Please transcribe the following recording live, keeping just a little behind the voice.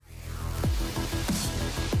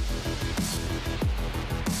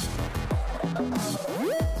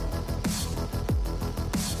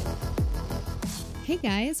Hey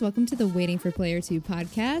guys, welcome to the Waiting for Player 2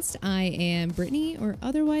 podcast. I am Brittany, or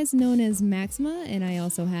otherwise known as Maxima, and I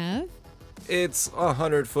also have... It's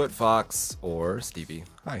 100-foot Fox, or Stevie.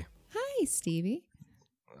 Hi. Hi, Stevie.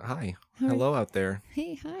 Hi. Hello out there.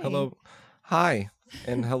 Hey, hi. Hello. Hi.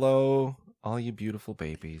 And hello, all you beautiful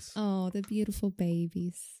babies. Oh, the beautiful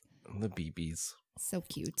babies. The BBs. So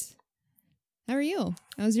cute. How are you?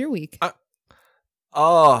 How was your week?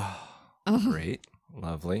 Great.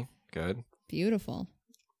 Lovely. Good. Beautiful.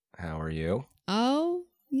 How are you? Oh,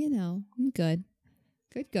 I'm good.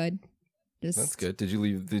 Good. That's good. Did you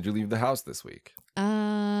leave the house this week?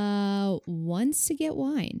 Once to get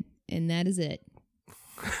wine, and that is it.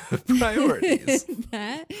 Priorities.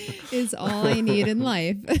 That is all I need in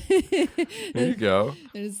life. There you go.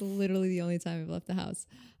 It is literally the only time I've left the house.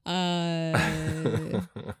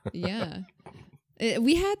 Yeah.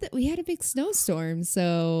 We had a big snowstorm,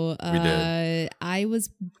 so We did. I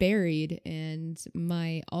was buried, and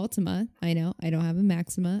my Altima, I know, I don't have a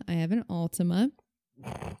Maxima, I have an Altima,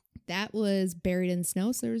 that was buried in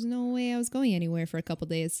snow, so there was no way I was going anywhere for a couple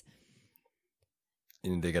days.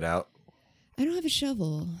 You didn't dig it out? I don't have a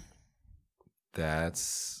shovel. How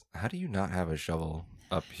do you not have a shovel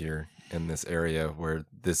up here in this area where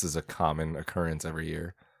this is a common occurrence every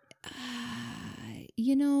year?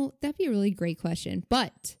 That'd be a really great question.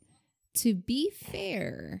 But to be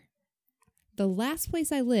fair, the last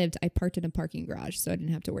place I lived, I parked in a parking garage, so I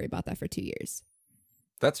didn't have to worry about that for 2 years.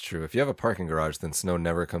 That's true. If you have a parking garage, then snow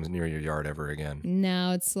never comes near your yard ever again.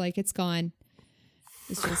 No, it's like it's gone.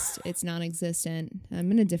 It's non-existent.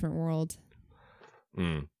 I'm in a different world.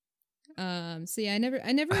 So yeah, I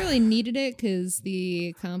never really needed it because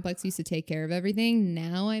the complex used to take care of everything.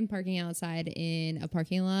 Now I'm parking outside in a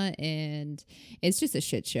parking lot, and it's just a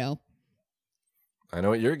shit show. I know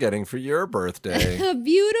what you're getting for your birthday. A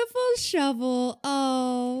beautiful shovel.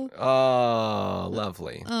 Oh. Oh,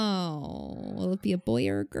 lovely. Oh, will it be a boy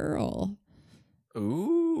or a girl?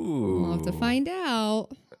 Ooh. We'll have to find out.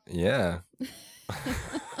 Yeah.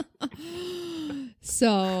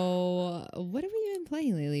 So, what have we been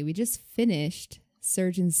playing lately? We just finished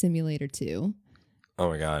Surgeon Simulator 2. Oh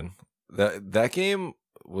my god. That game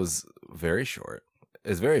was very short.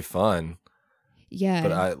 It's very fun. Yeah.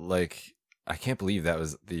 But I can't believe that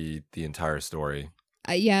was the entire story.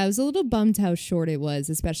 Yeah, I was a little bummed how short it was,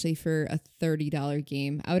 especially for a $30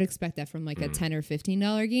 game. I would expect that from like a $10 or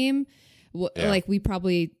 $15 game. Yeah. Like we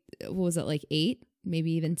probably, what was it, like 8,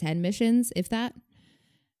 maybe even 10 missions, if that?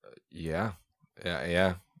 Yeah.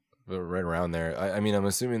 But right around there. I mean, I'm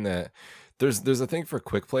assuming that there's a thing for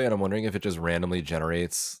quick play, and I'm wondering if it just randomly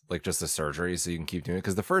generates like just a surgery so you can keep doing it.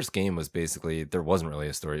 Because the first game was basically, there wasn't really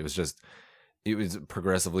a story. It was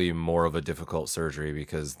progressively more of a difficult surgery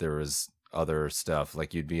because there was other stuff.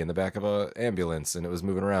 Like you'd be in the back of a ambulance and it was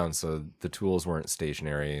moving around, so the tools weren't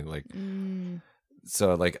stationary.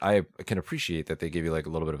 So like I can appreciate that they gave you like a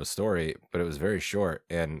little bit of a story, but it was very short.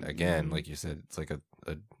 And again, like you said, it's like a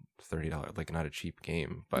 $30, like not a cheap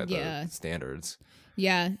game by the standards.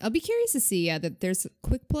 Yeah, I'll be curious to see. Yeah, that there's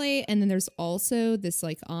quick play, and then there's also this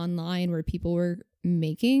like online where people were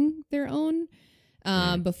making their own.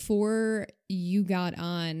 Before you got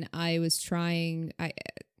on, I was trying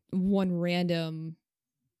one random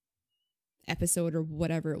episode or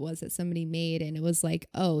whatever it was that somebody made, and it was like,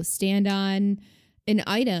 oh, stand on an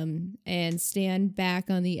item and stand back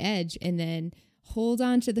on the edge, and then hold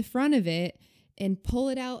on to the front of it and pull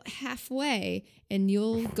it out halfway, and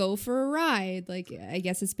you'll go for a ride. Like, I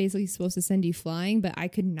guess it's basically supposed to send you flying, but I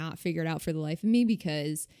could not figure it out for the life of me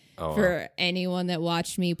because anyone that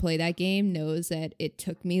watched me play that game knows that it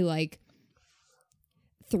took me like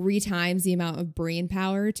 3 times the amount of brain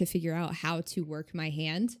power to figure out how to work my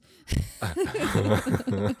hand.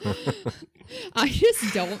 I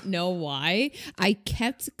just don't know why. I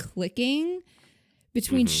kept clicking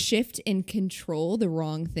between shift and control the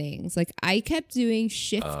wrong things. Like I kept doing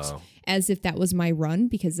shift as if that was my run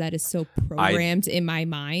because that is so programmed in my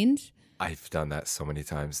mind. I've done that so many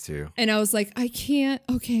times too. And I was like, I can't.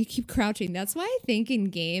 Okay, I keep crouching. That's why I think in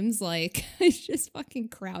games, like I just fucking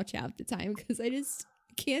crouch half the time because I just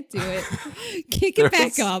can't do it. Kick it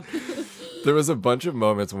back up. There was a bunch of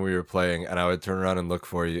moments when we were playing and I would turn around and look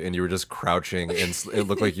for you and you were just crouching and it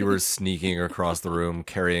looked like you were sneaking across the room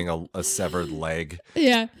carrying a severed leg.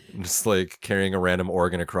 Yeah. Just like carrying a random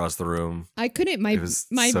organ across the room. I couldn't. It was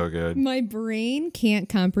so good. My brain can't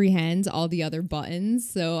comprehend all the other buttons.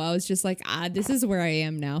 So I was just like, this is where I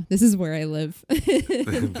am now. This is where I live.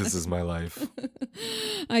 This is my life.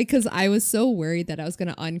 Because I was so worried that I was going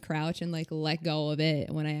to uncrouch and like let go of it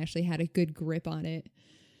when I actually had a good grip on it.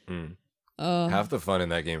 Half the fun in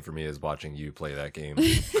that game for me is watching you play that game.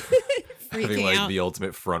 Having out. the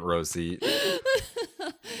ultimate front row seat.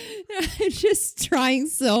 I'm just trying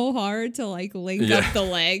so hard to link up the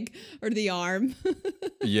leg or the arm.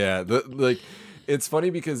 Yeah, it's funny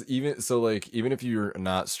because even if you're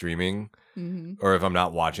not streaming, or if I'm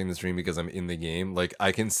not watching the stream because I'm in the game,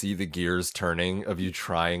 I can see the gears turning of you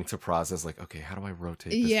trying to process okay, how do I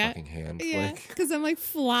rotate this fucking hand? Yeah, because I'm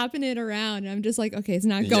flopping it around and I'm just okay, it's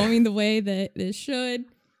not going the way that it should.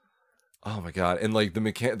 Oh my god. And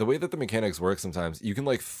the way that the mechanics work, sometimes you can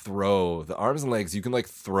throw the arms and legs, you can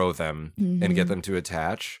throw them and get them to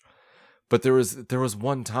attach. But there was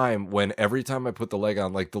one time when every time I put the leg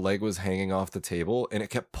on, the leg was hanging off the table and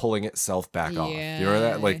it kept pulling itself back off. You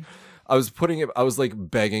remember that? I was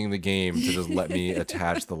begging the game to just let me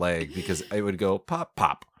attach the leg because it would go pop,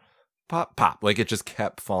 pop, pop, pop. It just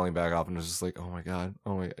kept falling back off and it was just oh my god,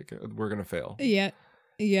 we're gonna fail. Yeah.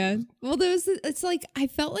 Yeah. Well, it's I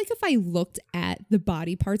felt if I looked at the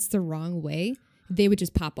body parts the wrong way, they would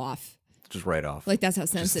just pop off. Just right off. That's how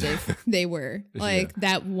sensitive they were.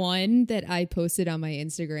 That one that I posted on my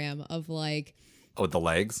Instagram of oh, the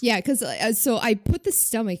legs? Yeah, because so I put the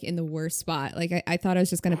stomach in the worst spot. I thought I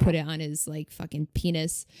was just going to put it on his fucking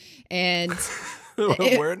penis. And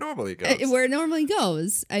where it normally goes. Where it normally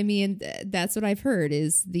goes. I mean, that's what I've heard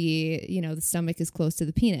is the stomach is close to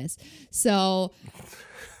the penis. So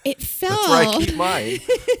it fell. That's where I keep mine.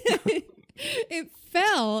 It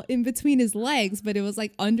fell in between his legs, but it was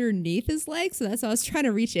underneath his legs. So that's why I was trying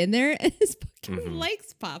to reach in there and his fucking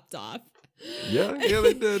legs popped off. Yeah,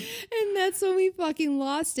 they did. And that's when we fucking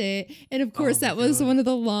lost it. And of course, that was one of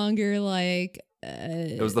the longer,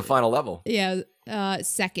 it was the final level. Yeah,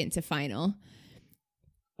 second to final.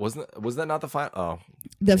 Was that not the final? Oh.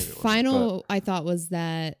 The final, I thought, was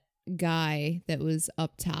that guy that was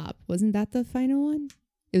up top. Wasn't that the final one?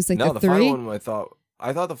 It was no, the final one,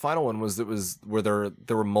 I thought the final one was where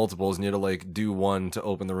there were multiples and you had to do one to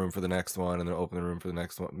open the room for the next one and then open the room for the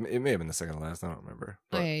next one. It may have been the second to last. I don't remember.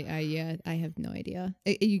 I have no idea.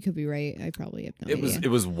 You could be right. I probably have no idea. It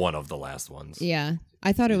was one of the last ones. Yeah,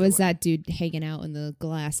 I thought it was that dude hanging out in the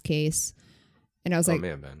glass case, and I was may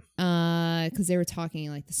have been. Because they were talking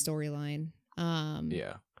the storyline.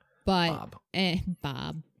 Yeah. But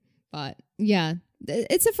Bob. But yeah,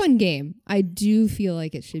 it's a fun game. I do feel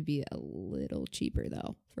it should be a little cheaper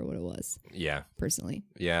though for what it was. Yeah. Personally.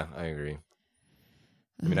 Yeah, I agree.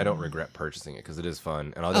 I mean, I don't regret purchasing it because it is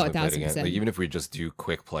fun, and I'll definitely play it again. Even if we just do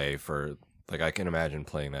quick play for I can imagine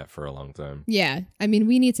playing that for a long time. Yeah, I mean,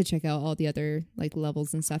 we need to check out all the other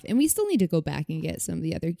levels and stuff, and we still need to go back and get some of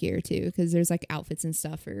the other gear too because there's outfits and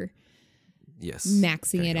stuff for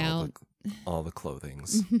maxing it out. All the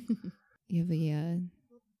clothings. Do you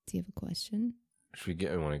have a question? Should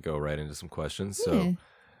we want to go right into some questions? Yeah. So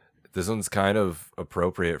this one's kind of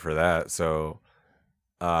appropriate for that. So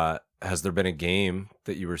has there been a game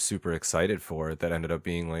that you were super excited for that ended up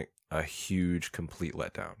being a huge complete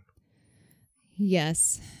letdown?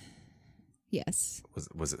 Yes.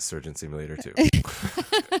 Was it Surgeon Simulator 2?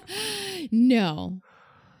 No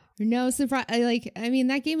surprise. I mean,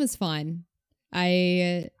 that game was fun.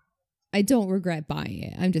 I don't regret buying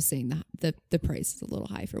it. I'm just saying the price is a little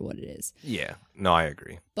high for what it is. Yeah. No, I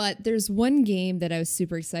agree. But there's one game that I was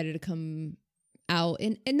super excited to come out,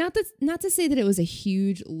 and not to say that it was a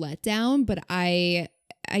huge letdown, but I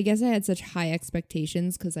guess I had such high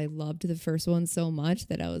expectations because I loved the first one so much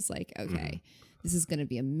that I was okay, this is gonna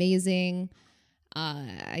be amazing.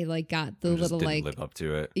 I got the little didn't live up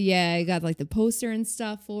to it. Yeah, I got the poster and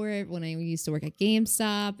stuff for it when I used to work at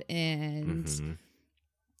GameStop and.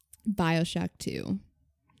 BioShock 2.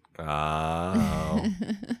 Oh.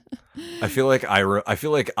 I feel like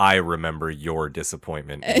I remember your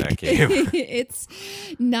disappointment in that game. It's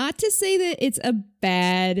not to say that it's a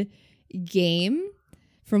bad game.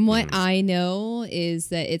 From what I know is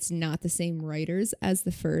that it's not the same writers as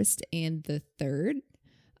the first and the third.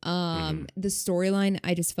 The storyline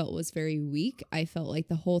I just felt was very weak. I felt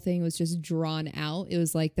the whole thing was just drawn out. It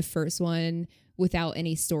was the first one without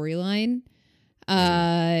any storyline.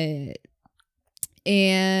 And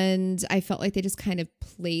I felt they just kind of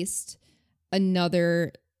placed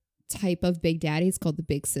another type of Big Daddy. It's called the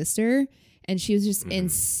Big Sister. And she was just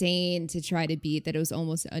insane to try to beat that. It was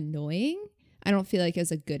almost annoying. I don't feel it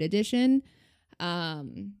was a good addition.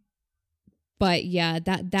 But yeah,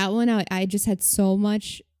 that one, I just had so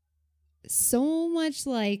much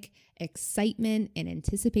excitement and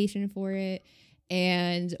anticipation for it.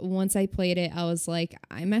 And once I played it, I was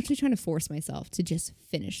I'm actually trying to force myself to just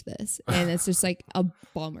finish this. And it's just a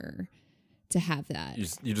bummer to have that.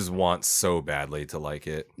 You just want so badly to like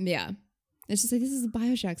it. Yeah. It's just like, this is a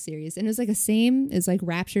BioShock series. And it was like it's like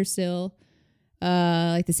Rapture still,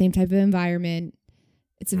 like the same type of environment.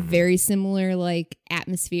 It's a very similar like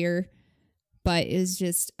atmosphere, but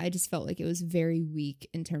I just felt like it was very weak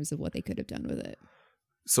in terms of what they could have done with it.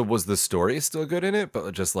 So was the story still good in it,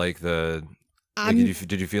 but just like did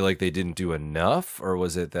you feel like they didn't do enough, or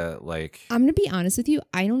was it that like? I'm gonna be honest with you,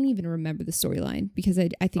 I don't even remember the storyline because I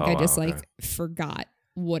think I just like forgot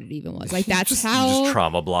what it even was. Like that's you how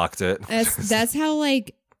trauma blocked it. That's how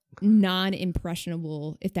like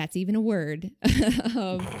non-impressionable, if that's even a word,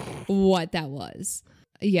 of what that was.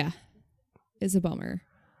 Yeah, it's a bummer.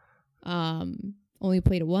 Only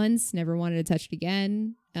played it once, never wanted to touch it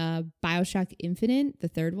again. BioShock Infinite, the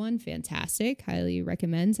third one, fantastic. Highly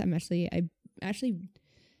recommend. I actually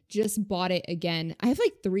just bought it again. I have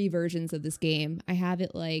like 3 versions of this game. I have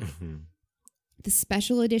it like the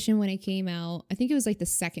special edition when it came out. I think it was like the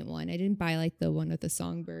second one. I didn't buy like the one with the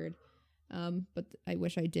songbird. But I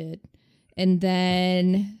wish I did. And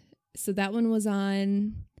then, so that one was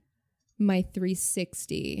on my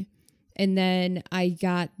 360. And then I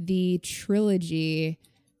got the trilogy,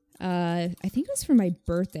 I think it was for my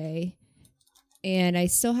birthday. And I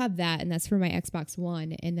still have that, and that's for my Xbox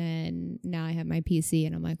One. And then now I have my PC,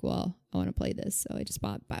 and I'm like, well, I want to play this. So I just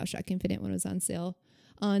bought BioShock Infinite when it was on sale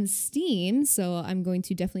on Steam. So I'm going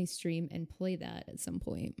to definitely stream and play that at some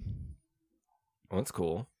point. Well, that's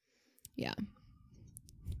cool. Yeah.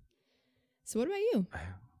 So what about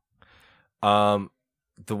you?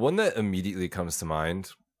 The one that immediately comes to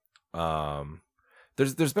mind,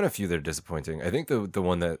 there's been a few that are disappointing. I think the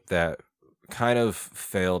one that kind of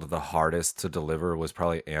failed the hardest to deliver was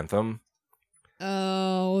probably Anthem.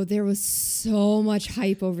 Oh, there was so much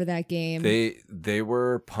hype over that game. They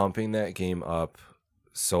were pumping that game up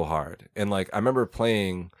so hard. And like I remember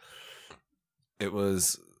playing, it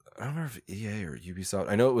was, I don't remember if EA or Ubisoft.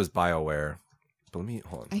 I know it was BioWare. But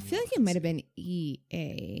hold on. I feel like it might have been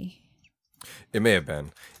EA. It may have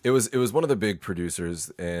been. It was one of the big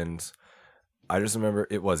producers, and I just remember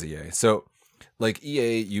it was EA. So like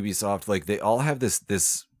EA, Ubisoft, like they all have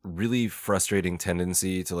this really frustrating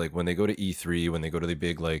tendency to like when they go to E3, when they go to the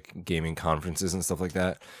big like gaming conferences and stuff like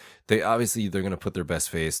that, they're gonna put their best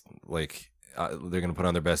face, like they're gonna put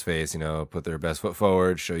on their best face, put their best foot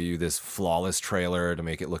forward, show you this flawless trailer to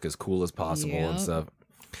make it look as cool as possible and stuff.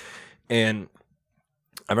 And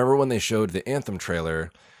I remember when they showed the Anthem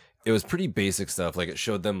trailer, it was pretty basic stuff. Like it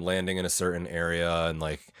showed them landing in a certain area and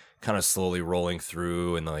like kind of slowly rolling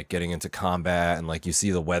through and like getting into combat, and like you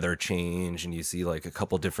see the weather change and you see like a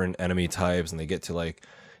couple different enemy types, and they get to like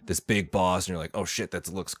this big boss and you're like, oh shit, that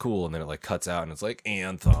looks cool. And then it like cuts out and it's like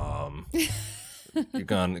Anthem. You're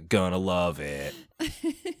gonna love it.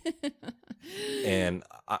 And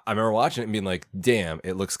I remember watching it and being like, damn,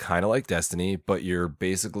 it looks kind of like Destiny, but you're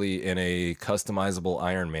basically in a customizable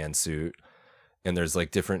Iron Man suit. And there's like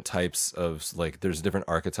different types of like, there's a different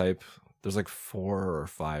archetype. There's like 4 or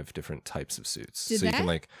 5 different types of suits. Did so that you can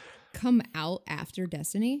like come out after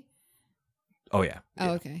Destiny? Oh yeah.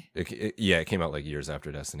 Oh, okay. It came out like years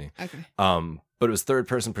after Destiny. Okay. But it was third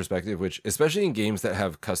person perspective, which especially in games that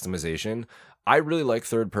have customization, I really like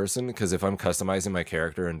third person because if I'm customizing my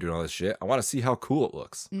character and doing all this shit, I want to see how cool it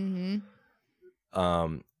looks. Mm-hmm.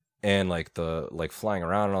 And like the like flying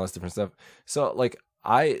around and all this different stuff. So like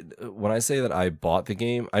when I say that I bought the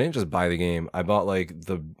game, I didn't just buy the game. I bought like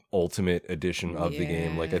the ultimate edition of the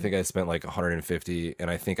game. Like I think I spent like $150, and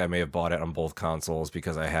I think I may have bought it on both consoles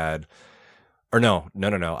because I had, or no.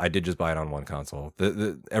 I did just buy it on one console.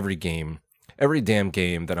 Every damn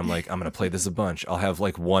game that I'm like, I'm going to play this a bunch. I'll have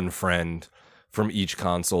like one friend from each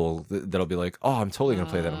console that'll be like, oh, I'm totally going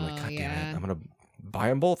to play that. I'm like, God damn it. I'm going to buy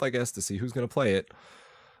them both, I guess, to see who's going to play it.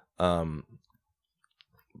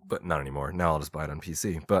 But not anymore. Now I'll just buy it on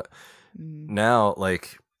PC. But now,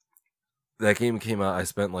 like, that game came out. I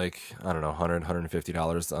spent like, I don't know,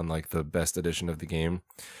 $150 on like the best edition of the game.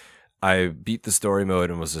 I beat the story mode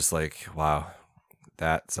and was just like, wow,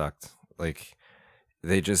 that sucked. Like,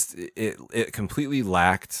 they just, it completely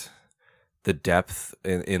lacked the depth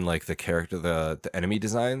in like the character, the enemy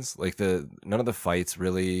designs. Like, none of the fights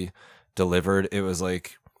really delivered. It was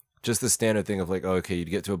like just the standard thing of like, oh, okay, you'd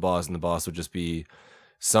get to a boss and the boss would just be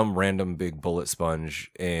some random big bullet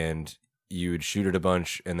sponge, and you would shoot it a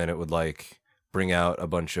bunch, and then it would like bring out a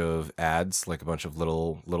bunch of ads, like a bunch of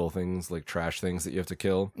little things, like trash things that you have to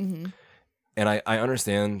kill. Mm-hmm. And I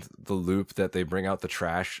understand the loop that they bring out the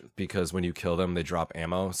trash because when you kill them, they drop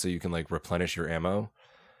ammo, so you can like replenish your ammo.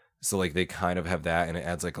 So like they kind of have that, and it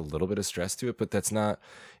adds like a little bit of stress to it, but that's not,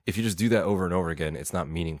 if you just do that over and over again, it's not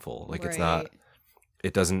meaningful. Like it's not,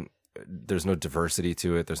 it doesn't, there's no diversity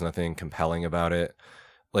to it. There's nothing compelling about it.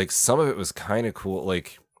 like some of it was kind of cool.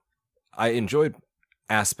 Like I enjoyed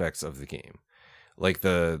aspects of the game. Like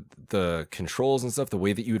the controls and stuff, the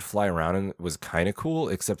way that you would fly around and was kind of cool,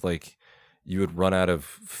 except like you would run out of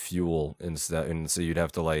fuel instead, and so you'd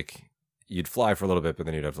have to like you'd fly for a little bit, but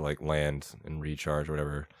then you'd have to like land and recharge or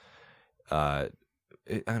whatever. I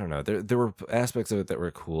don't know. There were aspects of it that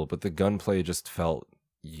were cool, but the gunplay just felt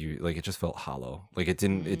it just felt hollow. Like it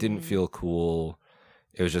didn't feel cool.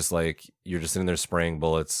 It was just like you're just sitting there spraying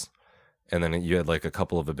bullets, and then you had like a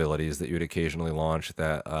couple of abilities that you would occasionally launch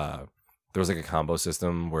that there was like a combo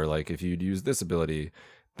system where like if you'd use this ability,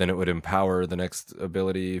 then it would empower the next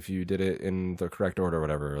ability if you did it in the correct order or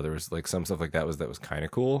whatever. Or there was like some stuff like that was kind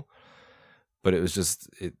of cool, but it was just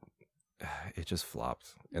it just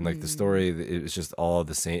flopped. And like the story, it was just all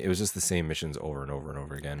the same. It was just the same missions over and over and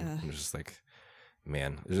over again. It was just like,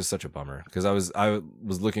 man, it was just such a bummer because I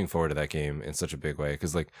was looking forward to that game in such a big way.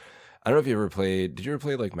 Because like, I don't know if you ever played. Did you ever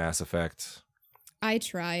play like Mass Effect? I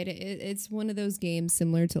tried. It's one of those games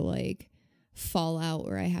similar to like Fallout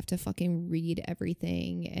where I have to fucking read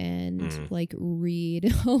everything and like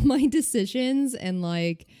read all my decisions and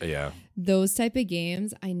like those type of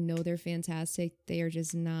games. I know they're fantastic. They are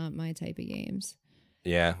just not my type of games.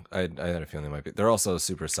 Yeah, I had a feeling they might be. They're also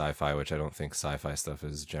super sci-fi, which I don't think sci-fi stuff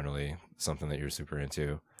is generally something that you're super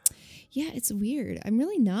into. Yeah, it's weird. I'm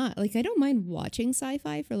really not. Like, I don't mind watching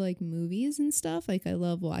sci-fi for like movies and stuff. Like, I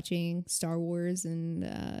love watching Star Wars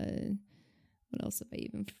and what else have I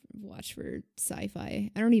even watched for sci-fi?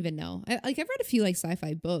 I don't even know. I've read a few like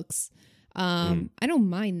sci-fi books. I don't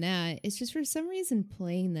mind that. It's just for some reason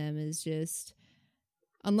playing them is just,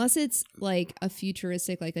 unless it's like a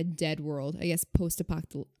futuristic, like a Dead World, I guess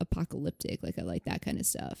post-apocalyptic. Like I like that kind of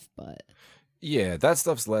stuff. But yeah, that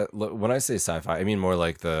stuff's when I say sci-fi, I mean more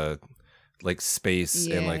like the like space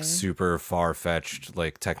and like super far-fetched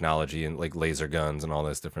like technology and like laser guns and all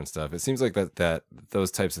this different stuff. It seems like that those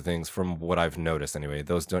types of things, from what I've noticed anyway,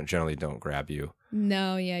 those generally don't grab you.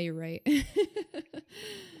 No, yeah, you're right.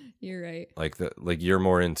 You're right. Like you're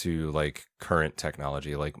more into like current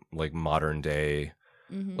technology, like modern day,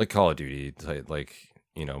 like Call of Duty, like,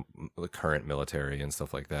 you know, the current military and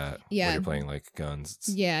stuff like that. Yeah, where you're playing like guns.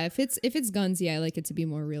 Yeah, if it's guns, yeah, I like it to be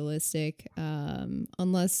more realistic.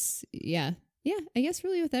 Unless, I guess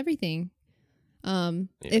really with everything.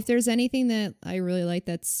 If there's anything that I really like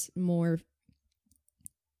that's more,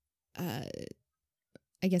 I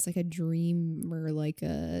guess like a dream or like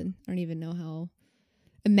I don't even know how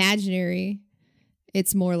imaginary.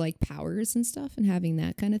 It's more like powers and stuff and having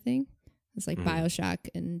that kind of thing. It's like BioShock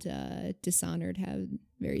and Dishonored have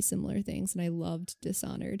very similar things, and I loved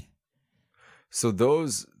Dishonored. So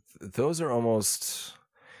those are almost,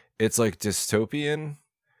 it's like dystopian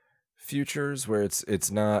futures where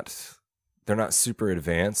they're not super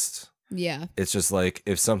advanced. Yeah. It's just like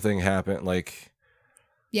if something happened, like,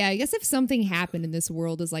 yeah, I guess if something happened in this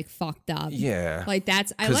world is like fucked up. Yeah. Like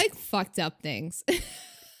I like fucked up things.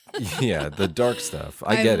 Yeah, the dark stuff.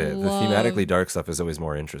 I get it. The thematically dark stuff is always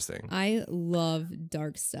more interesting. I love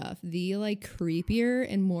dark stuff. The like creepier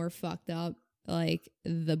and more fucked up, like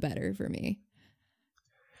the better for me.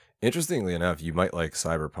 Interestingly enough, you might like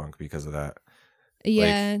Cyberpunk because of that.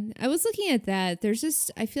 Yeah, I was looking at that.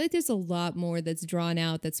 I feel like there's a lot more that's drawn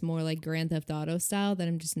out that's more like Grand Theft Auto style that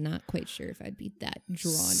I'm just not quite sure if I'd be that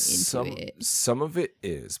drawn into it. Some of it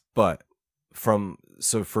is, but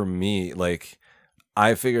for me, like,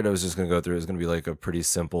 I figured I was just going to go through, it was going to be like a pretty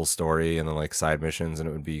simple story and then like side missions, and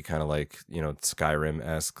it would be kind of like, you know,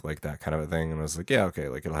 Skyrim-esque, like that kind of a thing. And I was like, yeah, okay,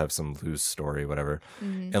 like it'll have some loose story, whatever.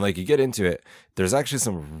 And like you get into it, there's actually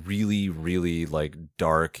some really, really like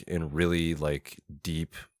dark and really like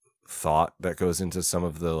deep thought that goes into some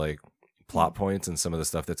of the like plot points and some of the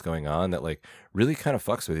stuff that's going on that like really kind of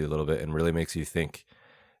fucks with you a little bit and really makes you think.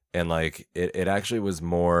 And like it actually was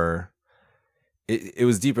more... It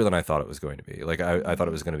was deeper than I thought it was going to be. Like I thought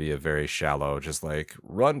it was going to be a very shallow, just like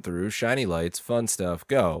run through, shiny lights, fun stuff,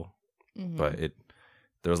 go. But there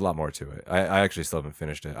was a lot more to it. I actually still haven't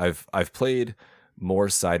finished it. I've played more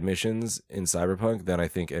side missions in Cyberpunk than I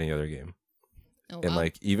think any other game. Oh, wow. And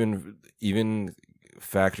like even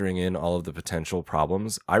factoring in all of the potential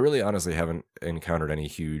problems, I really honestly haven't encountered any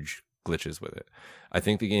huge glitches with it. I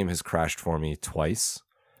think the game has crashed for me twice.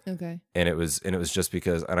 Okay. And it was just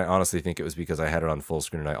because, and I honestly think it was because I had it on full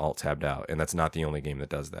screen and I alt tabbed out, and that's not the only game that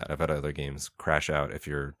does that. I've had other games crash out if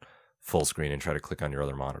you're full screen and try to click on your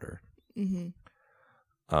other monitor.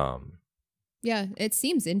 Yeah, it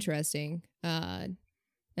seems interesting. And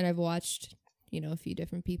I've watched a few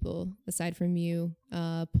different people aside from you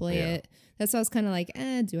play Yeah. it. That's why I was kind of like,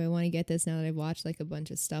 do I want to get this now that I've watched like a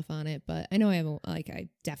bunch of stuff on it? But I know I haven't, like, I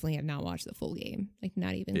definitely have not watched the full game, like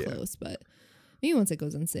not even Yeah. close. But maybe once it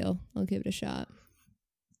goes on sale, I'll give it a shot.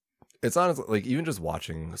 It's honestly like even just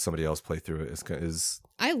watching somebody else play through it is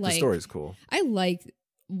I the like story's cool. I like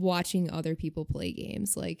watching other people play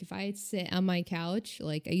games. Like if I sit on my couch,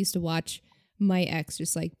 like I used to watch my ex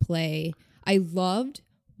just like play. I loved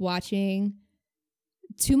watching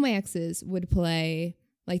two of my exes would play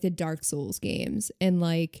like the Dark Souls games, and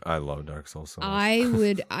like I love Dark Souls so much.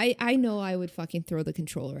 I know I would fucking throw the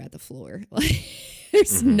controller at the floor. Like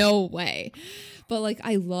there's no way. But like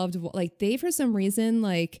I loved like they for some reason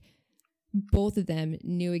like both of them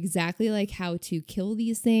knew exactly like how to kill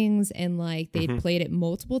these things, and like they'd played it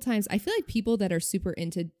multiple times. I feel like people that are super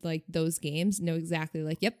into like those games know exactly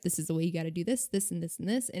like, yep, this is the way you got to do this, this and this and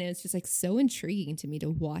this. And it's just like so intriguing to me to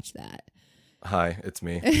watch that. Hi, it's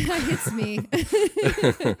me. It's me.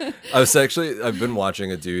 I've been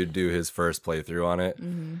watching a dude do his first playthrough on it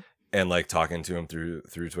and like talking to him through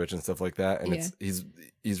Twitch and stuff like that. And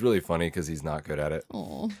he's really funny because he's not good at it.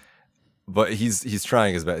 Oh. But he's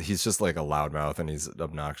trying his best. He's just like a loudmouth and he's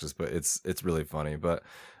obnoxious, but it's really funny. But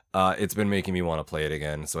it's been making me want to play it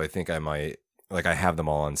again. So I think I might, like, I have them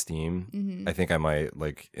all on Steam. I think I might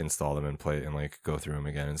like install them and play it and like go through them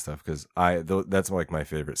again and stuff, because that's like my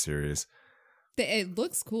favorite series. It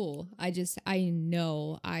looks cool. I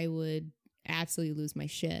know I would absolutely lose my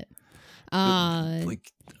shit. But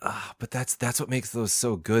that's what makes those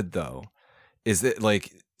so good though, is that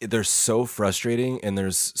like they're so frustrating and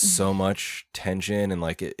there's so much tension, and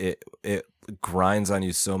like it grinds on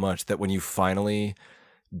you so much that when you finally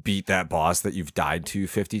beat that boss that you've died to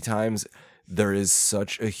 50 times, there is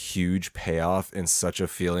such a huge payoff and such a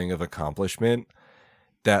feeling of accomplishment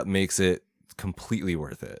that makes it completely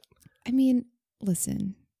worth it. I mean,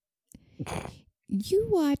 listen, you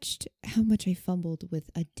watched how much I fumbled with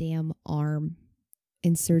a damn arm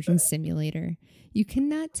in Surgeon Simulator. You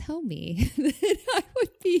cannot tell me that I would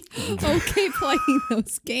be okay playing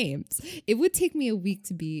those games. It would take me a week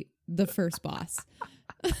to be the first boss.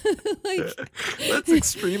 Like, that's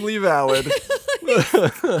extremely valid.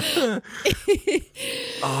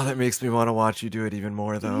 Oh, that makes me want to watch you do it even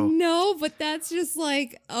more though. No, but that's just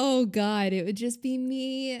like, oh God, it would just be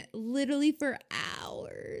me literally for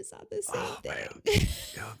hours on the same thing. Man.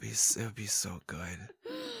 It would be so good.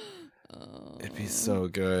 It'd be so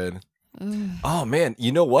good. Oh man,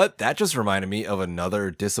 you know what? That just reminded me of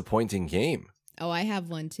another disappointing game. Oh, I have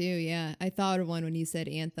one too. Yeah, I thought of one when you said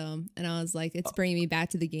Anthem, and I was like, it's bringing me back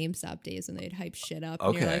to the GameStop days when they'd hype shit up.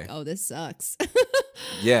 And you're like, oh, this sucks.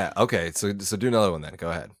 Yeah. Okay. So do another one then. Go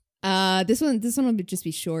ahead. This one would just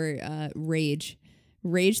be short. Rage.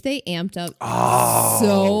 They amped up Oh.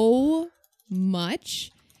 so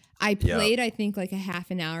much. I played, I think, like a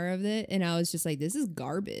half an hour of it, and I was just like, this is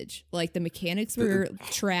garbage. Like, the mechanics were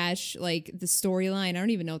trash. Like, the storyline, I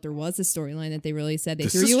don't even know if there was a storyline that they really said. They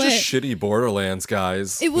this threw is you just shitty Borderlands,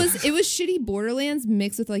 guys. It was shitty Borderlands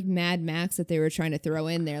mixed with, like, Mad Max that they were trying to throw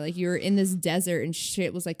in there. Like, you were in this desert, and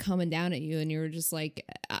shit was, like, coming down at you, and you were just like,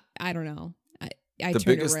 I don't know. I the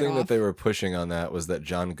biggest thing off. that they were pushing on that was that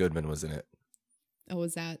John Goodman was in it. Oh,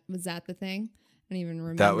 was that the thing? I don't even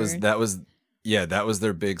remember. That was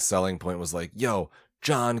their big selling point, was like, yo,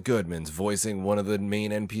 John Goodman's voicing one of the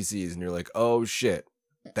main NPCs. And you're like, oh, shit.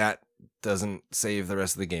 That doesn't save the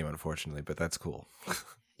rest of the game, unfortunately, but that's cool.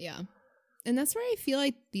 Yeah. And that's where I feel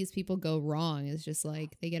like these people go wrong, is just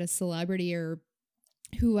like they get a celebrity or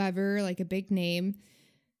whoever, like a big name,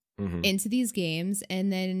 into these games,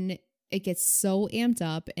 and then it gets so amped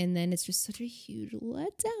up, and then it's just such a huge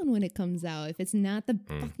letdown when it comes out if it's not the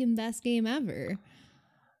fucking best game ever.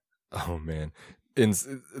 Oh man. So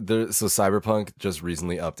Cyberpunk just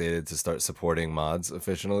recently updated to start supporting mods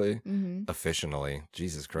officially. Officially.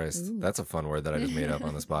 Jesus Christ. Ooh. That's a fun word that I just made up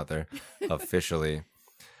on the spot there. Officially.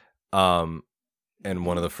 And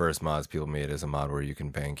one of the first mods people made is a mod where you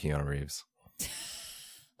can bang Keanu Reeves.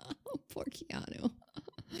 Oh, poor Keanu.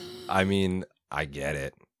 I mean, I get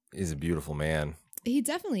it. He's a beautiful man. He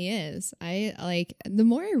definitely is. The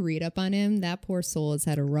more I read up on him, that poor soul has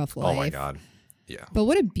had a rough life. Oh my God. Yeah. But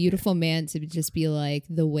what a beautiful man to just be like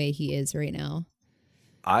the way he is right now.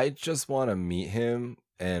 I just want to meet him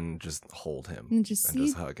and just hold him and just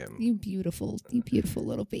hug him. You beautiful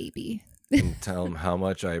little baby. And tell him how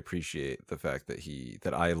much I appreciate the fact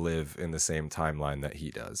that I live in the same timeline that he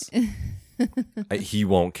does. He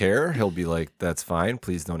won't care. He'll be like, that's fine.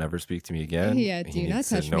 Please don't ever speak to me again. Yeah, do not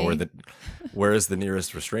touch me. Where is the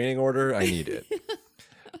nearest restraining order? I need it.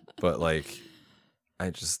 But like, I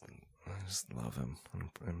just just love him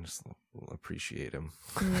and just appreciate him.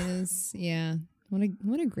 He is, yeah.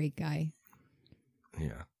 What a great guy.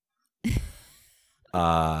 Yeah.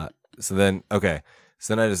 So then I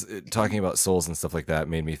just talking about Souls and stuff like that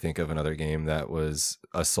made me think of another game that was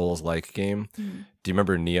a Souls-like game. Do you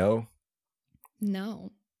remember Nioh?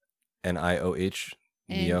 No. Nioh?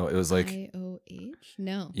 Nioh. It was like Nioh?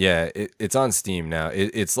 No. Yeah, it's on Steam now.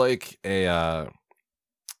 It's like a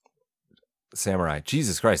samurai.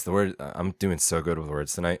 Jesus Christ, the word I'm doing so good with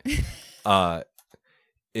words tonight. So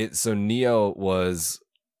Nioh was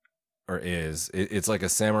or is it's like a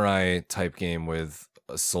samurai type game with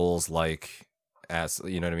a Souls-like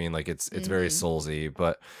you know what I mean? Like it's very Soulsy,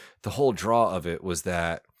 but the whole draw of it was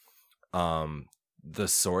that the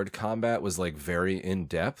sword combat was like very in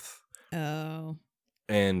depth. Oh.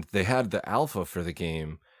 And they had the alpha for the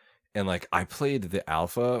game, and like I played the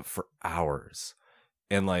alpha for hours,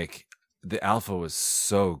 and like the alpha was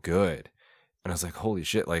so good, and I was like, holy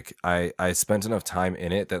shit! Like I spent enough time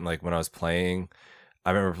in it that like when I was playing,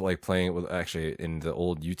 I remember like playing it with actually in the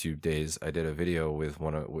old YouTube days. I did a video with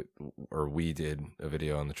we did a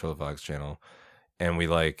video on the Trillofox channel, and we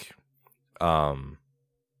like and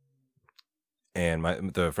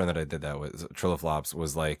the friend that I did that with, Trilloflops,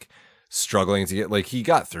 was like struggling to get, like, he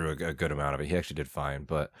got through a good amount of it. He actually did fine,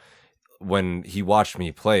 but when he watched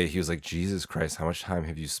me play, he was like, Jesus Christ, how much time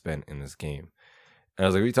have you spent in this game? And I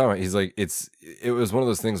was like, what are you talking about? He's like, it was one of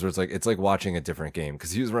those things where it's like watching a different game,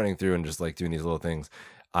 because he was running through and just like doing these little things.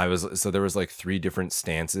 So there was like 3 different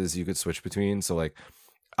stances you could switch between. So like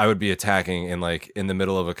I would be attacking and like in the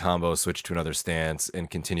middle of a combo, switch to another stance and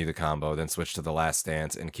continue the combo, then switch to the last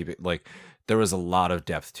stance and keep it like, there was a lot of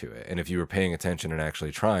depth to it. And if you were paying attention and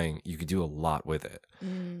actually trying, you could do a lot with it.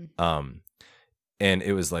 And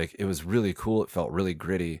it was like, it was really cool. It felt really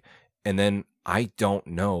gritty. And then I don't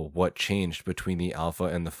know what changed between the alpha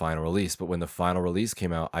and the final release, but when the final release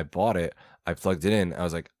came out, I bought it, I plugged it in. I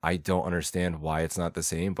was like, I don't understand why it's not the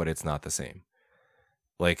same, but it's not the same.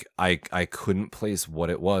 Like I couldn't place what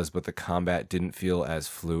it was, but the combat didn't feel as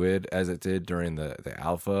fluid as it did during the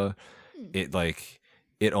alpha.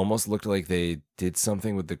 It almost looked like they did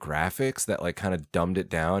something with the graphics that like kind of dumbed it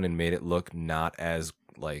down and made it look not as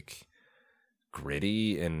like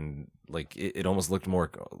gritty, and like it almost looked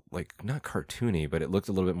more like not cartoony, but it looked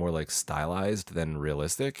a little bit more like stylized than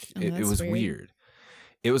realistic. It was weird.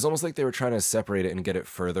 It was almost like they were trying to separate it and get it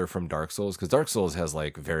further from Dark Souls, because Dark Souls has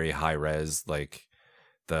like very high res, like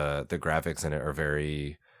the graphics in it are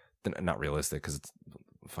very not realistic because it's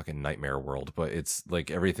fucking nightmare world, but it's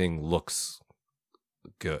like everything looks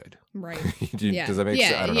good, right? Does that make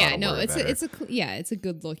sense? I don't know how to no, word it's a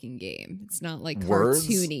good looking game. It's not like Words,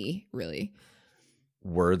 cartoony, really.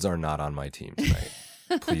 Words are not on my team tonight.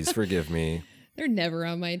 Please forgive me. They're never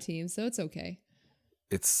on my team, so it's okay.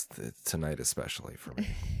 It's tonight especially for me.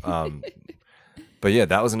 But yeah,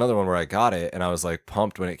 that was another one where I got it and I was like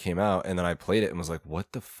pumped when it came out, and then I played it and was like,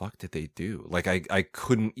 what the fuck did they do? Like I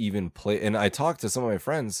couldn't even play. And I talked to some of my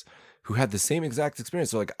friends who had the same exact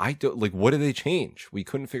experience. They're like, I don't, like, what did they change? We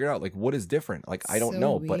couldn't figure out like what is different. Like I don't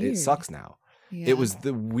know, but it sucks now. Yeah. It was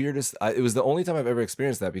the weirdest. It was the only time I've ever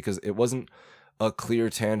experienced that, because it wasn't a clear,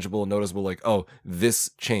 tangible, noticeable, like, oh,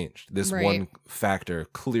 this changed. This one factor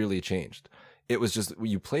clearly changed. It was just,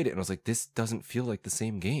 you played it and I was like, this doesn't feel like the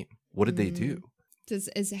same game. What did they do?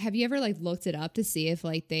 Have you ever like looked it up to see if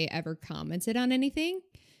like they ever commented on anything?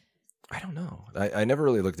 I don't know. I never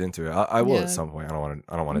really looked into it. I will at some point. I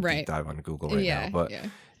don't want to deep dive on Google right now. But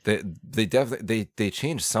they definitely they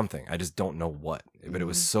changed something. I just don't know what. But it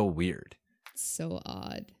was so weird. So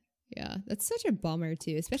odd. Yeah, that's such a bummer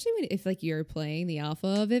too, especially if like you're playing the alpha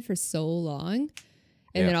of it for so long,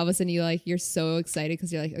 and then all of a sudden you're so excited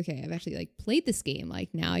because you're like, okay, I've actually like played this game.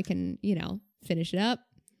 Like now I can finish it up.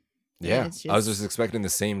 Yeah, I was just expecting the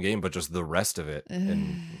same game, but just the rest of it,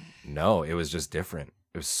 and no, it was just different.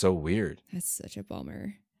 It was so weird. That's such a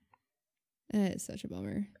bummer. That is such a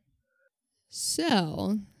bummer.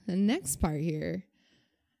 So the next part here,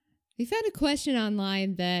 we found a question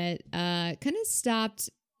online that kind of stopped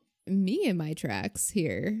me in my tracks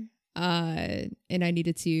here, and I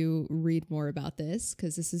needed to read more about this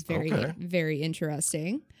because this is very very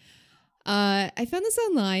interesting. I found this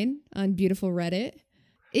online on beautiful Reddit.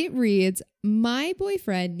 It reads, my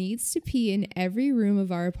boyfriend needs to pee in every room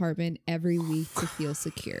of our apartment every week to feel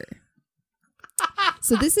secure.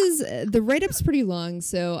 So this is, the write-up's pretty long,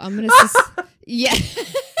 so I'm going to, yeah.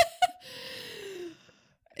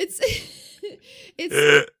 It's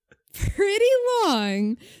pretty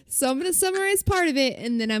long, so I'm going to summarize part of it,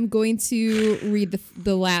 and then I'm going to read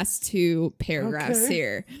the last 2 paragraphs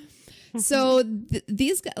here. So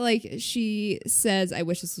these guys, like, she says, I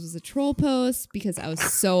wish this was a troll post because I was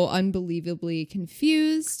so unbelievably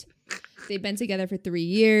confused. They've been together for 3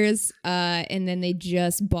 years, and then they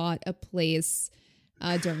just bought a place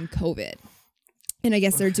during COVID. And I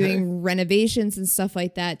guess they're doing renovations and stuff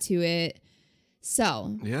like that to it.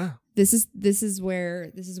 So yeah, this is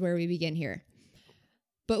where we begin here.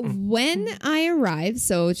 But when I arrived,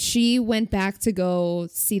 so she went back to go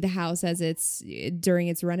see the house as it's during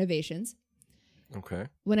its renovations. Okay.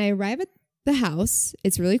 When I arrive at the house,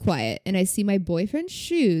 it's really quiet, and I see my boyfriend's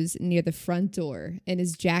shoes near the front door, and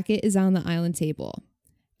his jacket is on the island table.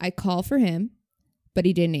 I call for him, but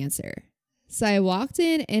he didn't answer. So I walked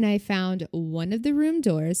in, and I found one of the room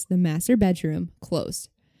doors, the master bedroom, closed.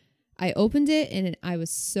 I opened it, and I was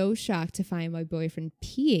so shocked to find my boyfriend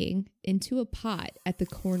peeing into a pot at the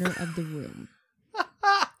corner of the room.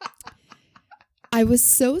 I was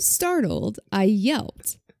so startled, I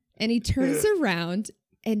yelped, and he turns around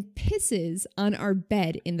and pisses on our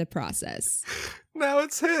bed in the process. Now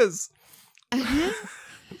it's his.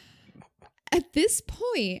 At this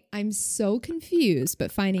point, I'm so confused,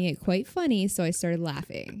 but finding it quite funny, so I started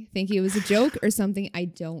laughing, thinking it was a joke or something I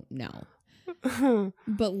don't know.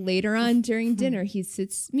 But later on during dinner, he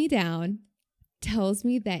sits me down, tells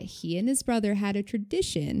me that he and his brother had a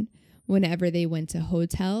tradition whenever they went to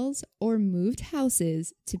hotels or moved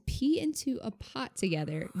houses to pee into a pot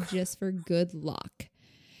together just for good luck.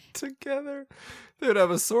 Together? They would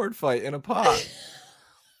have a sword fight in a pot.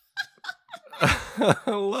 I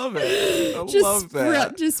love it. I love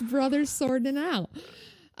that. Just brothers swording out.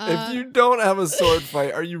 If you don't have a sword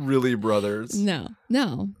fight, are you really brothers? No.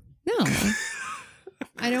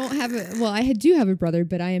 I don't have I do have a brother,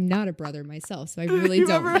 but I am not a brother myself, so I really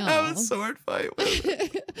don't know. You ever have a sword fight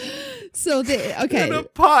with So okay. in a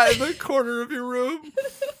pot in the corner of your room?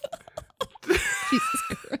 Jesus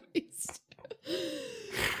Christ.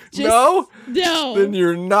 No? No. Then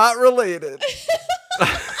you're not related.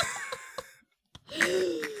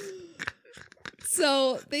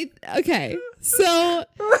 So they did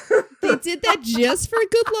that just for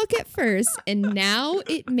good luck at first, and now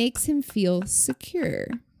it makes him feel secure.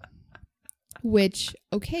 Which,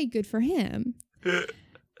 okay, good for him.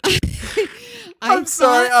 I'm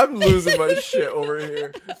sorry, I'm losing my shit over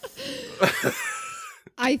here.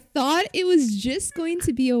 I thought it was just going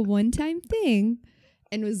to be a one-time thing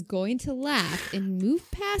and was going to laugh and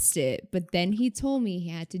move past it, but then he told me he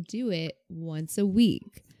had to do it once a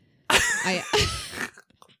week.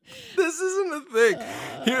 This isn't a thing.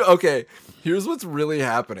 Here's what's really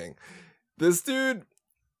happening. This dude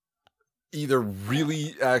either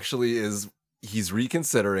really actually he's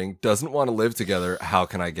reconsidering, doesn't want to live together. How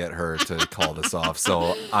can I get her to call this off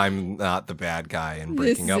so I'm not the bad guy and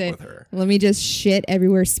breaking up with her? Let me just shit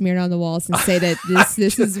everywhere smeared on the walls and say that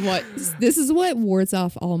this is what wards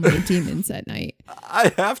off all my demons at night.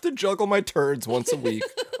 I have to juggle my turds once a week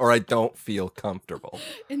or I don't feel comfortable.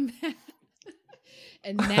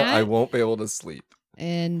 And that I won't be able to sleep.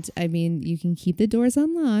 And I mean, you can keep the doors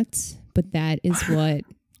unlocked, but that is what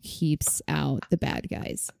keeps out the bad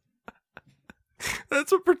guys.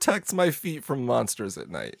 That's what protects my feet from monsters at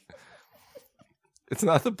night. It's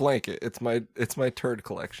not the blanket. It's my turd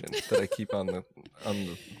collection that I keep on the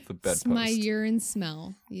bedpost. It's my urine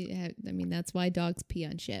smell. I mean, that's why dogs pee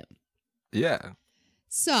on shit. Yeah.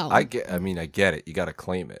 So I get it. You got to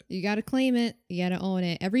claim it. You got to claim it. You got to own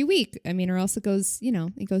it every week. I mean, or else it goes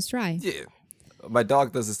dry. Yeah. My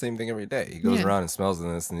dog does the same thing every day. He goes around and smells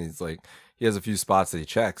this, and he's like, he has a few spots that he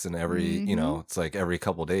checks, and every, it's like every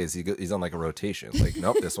couple days he's on like a rotation. Like,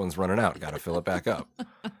 nope, this one's running out. Got to fill it back up.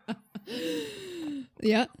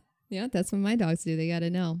 Yeah. Yeah. That's what my dogs do. They got to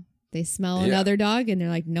know. They smell another dog, and they're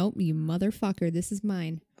like, nope, you motherfucker. This is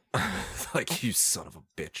mine. Like, you son of a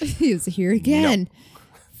bitch. He's here again. No.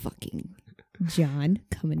 Fucking John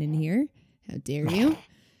coming in here. How dare you?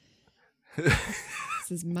 This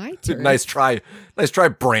is my turn. Nice try,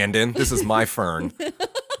 Brandon. This is my fern.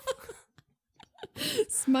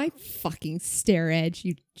 It's my fucking stair edge,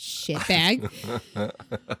 you shitbag.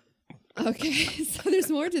 Okay, so there's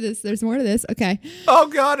more to this. Okay. Oh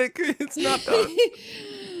God, it's not done.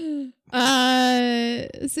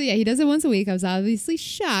 So yeah, he does it once a week. I was obviously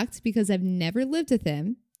shocked because I've never lived with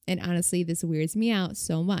him. And honestly, this weirds me out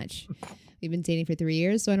so much. We've been dating for 3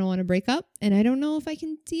 years, so I don't want to break up. And I don't know if I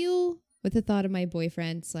can deal with the thought of my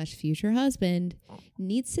boyfriend/future husband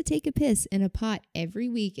needs to take a piss in a pot every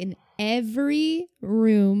week in every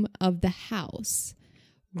room of the house.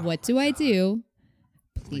 What do I do?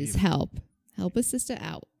 Please help. Help a sister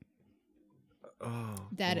out. Oh,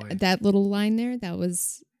 that little line there, that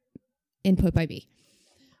was input by B.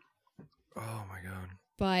 Oh my God.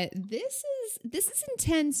 but this is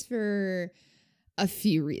intense for a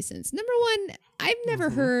few reasons. Number one, I've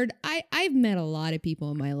never heard. I've met a lot of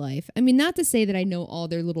people in my life. I mean, not to say that I know all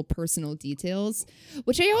their little personal details,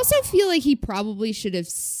 which I also feel like he probably should have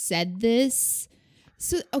said this.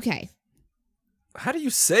 So okay. How do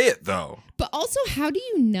you say it though? But also, how do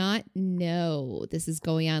you not know this is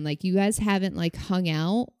going on? Like, you guys haven't like hung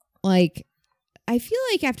out. Like, I feel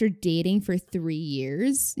like after dating for 3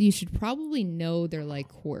 years, you should probably know their like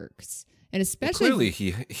quirks, and especially clearly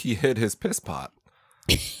he hid his piss pot.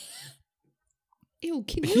 Ew,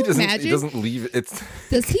 can you imagine? He doesn't leave it.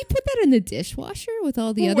 Does he put that in the dishwasher with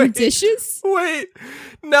all the other dishes? Wait,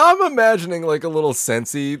 now I'm imagining like a little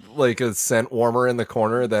Scentsy, like a scent warmer in the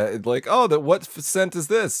corner that like, oh, what scent is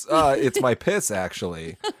this? It's my piss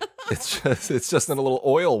actually. It's just in a little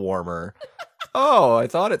oil warmer. Oh, I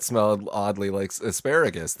thought it smelled oddly like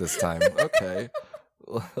asparagus this time. Okay.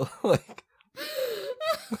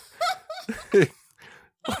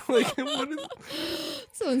 like what is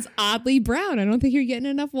Someone's oddly brown. I don't think you're getting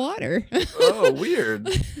enough water. Oh, weird.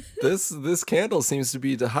 This candle seems to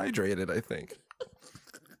be dehydrated, I think.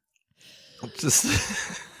 Just the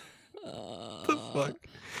fuck.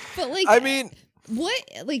 But like, I mean, what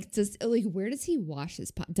where does he wash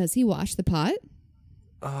his pot? Does he wash the pot?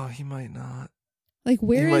 Oh, he might not. Like,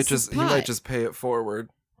 where is his pot? He might just pay it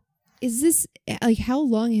forward. Is this like, how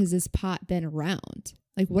long has this pot been around?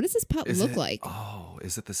 Like, what does this pot look like? Oh,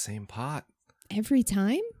 is it the same pot? Every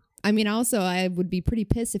time? I mean, also, I would be pretty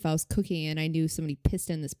pissed if I was cooking and I knew somebody pissed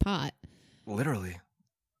in this pot. Literally.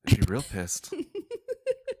 I'd be real pissed.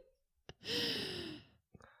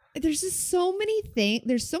 There's just so many things.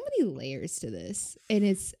 There's so many layers to this. And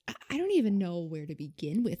I don't even know where to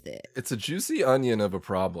begin with it. It's a juicy onion of a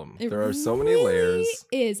problem. There are so many really layers.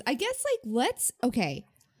 Is. I guess, like, let's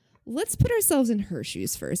put ourselves in her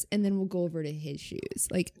shoes first, and then we'll go over to his shoes.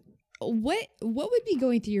 Like, what would be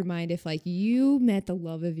going through your mind if, like, you met the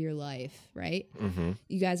love of your life, right? Mm-hmm.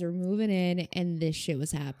 You guys are moving in, and this shit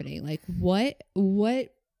was happening. Like, what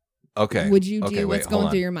okay would you do? Okay, What's going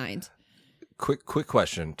through your mind? Quick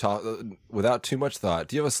question. Without too much thought.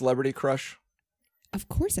 Do you have a celebrity crush? Of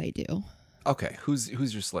course I do. Okay, who's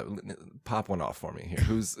your celebrity? Pop one off for me here.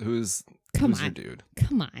 Who's your dude?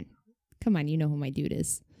 Come on. You know who my dude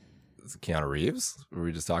is. Is it Keanu Reeves? Were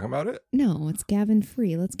we just talking about it? No, it's Gavin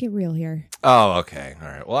Free. Let's get real here. Oh, okay. All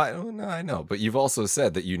right. Well, I know. But you've also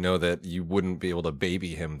said that you know that you wouldn't be able to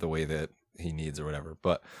baby him the way that he needs or whatever.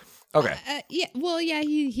 But, okay. Yeah. Well, yeah,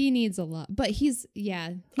 he needs a lot. But he has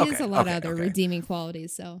a lot of other redeeming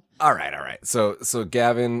qualities. So. All right. So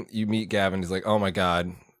Gavin, you meet Gavin. He's like, oh, my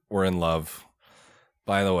God, we're in love.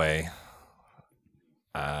 By the way,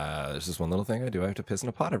 there's just one little thing I do. I have to piss in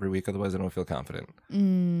a pot every week, otherwise I don't feel confident.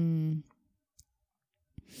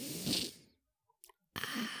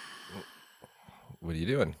 What are you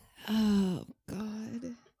doing? Oh,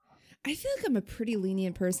 God. I feel like I'm a pretty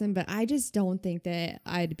lenient person, but I just don't think that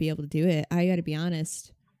I'd be able to do it. I got to be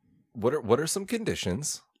honest. What are some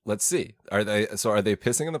conditions? Let's see. Are they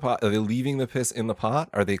pissing in the pot? Are they leaving the piss in the pot?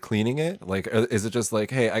 Are they cleaning it? Like, is it just like,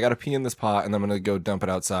 hey, I got to pee in this pot and I'm going to go dump it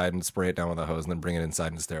outside and spray it down with a hose and then bring it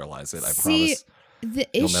inside and sterilize it? I promise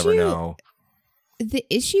you'll never know. The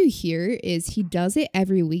issue here is he does it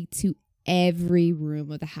every week to every room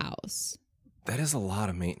of the house. That is a lot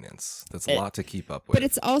of maintenance. That's a lot to keep up with. But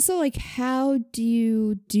it's also like, how do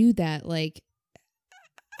you do that? Like,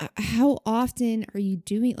 how often are you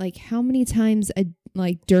doing, like, how many times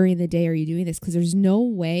during the day are you doing this? Because there's no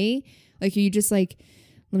way, like, are you just like,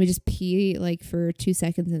 let me just pee like for 2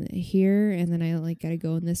 seconds in here, and then I like gotta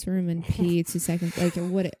go in this room and pee 2 seconds. Like,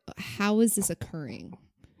 how is this occurring?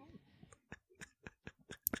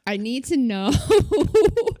 I need to know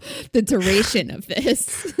the duration of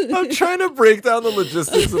this. I'm trying to break down the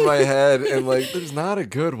logistics in my head, and like, there's not a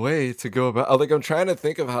good way to go about. Like, I'm trying to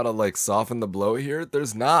think of how to like soften the blow here.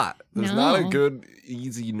 There's not a good,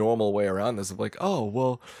 easy, normal way around this. Of like, oh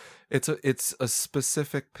well, it's a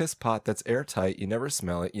specific piss pot that's airtight. You never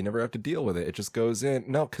smell it. You never have to deal with it. It just goes in.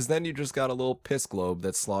 No, because then you just got a little piss globe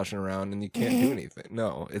that's sloshing around, and you can't do anything.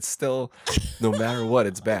 No, it's still, no matter what,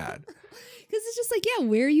 it's bad. Because it's just like, yeah,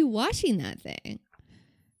 where are you washing that thing?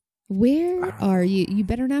 Where are you? You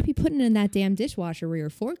better not be putting it in that damn dishwasher where your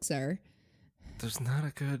forks are. There's not a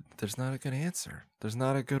good answer. There's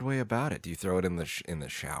not a good way about it. Do you throw it in the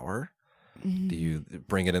shower? Mm-hmm. Do you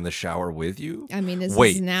bring it in the shower with you? I mean, this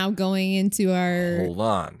is now going into our hold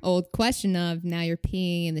on old question of now you're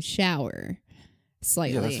peeing in the shower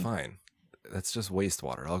slightly. Yeah, that's fine. That's just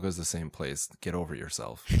wastewater. It all goes to the same place. Get over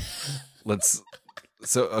yourself.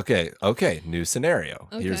 So okay, new scenario.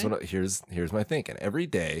 Okay. Here's my thinking. Every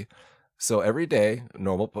day, So every day,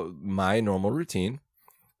 my normal routine,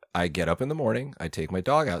 I get up in the morning, I take my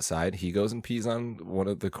dog outside, he goes and pees on one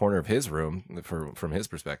of the corner of his room from his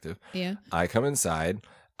perspective. Yeah. I come inside,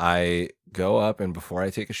 I go up, and before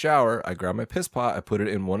I take a shower, I grab my piss pot, I put it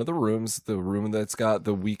in one of the rooms, the room that's got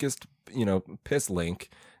the weakest, piss link,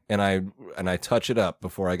 and I touch it up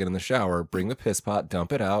before I get in the shower, bring the piss pot,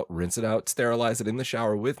 dump it out, rinse it out, sterilize it in the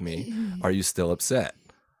shower with me. Are you still upset?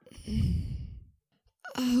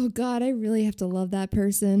 Oh God, I really have to love that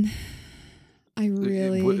person. I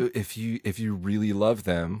really. If you really love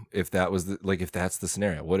them, if that was if that's the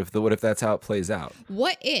scenario, what if that's how it plays out?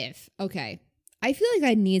 What if? Okay, I feel like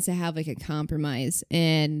I need to have like a compromise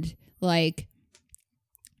and like.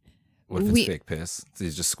 What if it's fake piss? So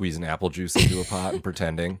he's just squeezing apple juice into a pot and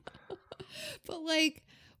pretending. But like,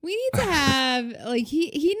 we need to have like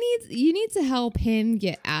you need to help him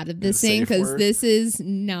get out of this thing, because this is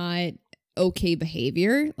not okay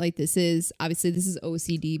behavior. Like this is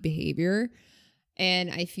OCD behavior. And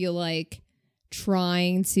I feel like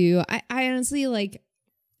trying to, I honestly like,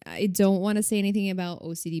 I don't want to say anything about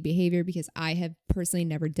OCD behavior because I have personally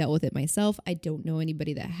never dealt with it myself. I don't know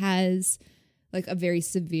anybody that has like a very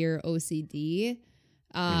severe OCD.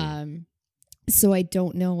 So I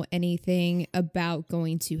don't know anything about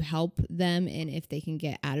going to help them and if they can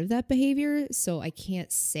get out of that behavior. So I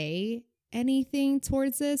can't say anything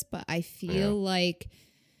towards this, but I feel like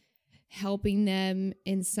helping them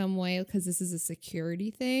in some way, because this is a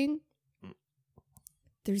security thing,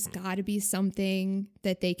 there's got to be something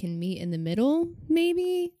that they can meet in the middle,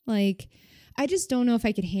 maybe. Like, I just don't know if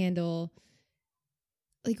I could handle,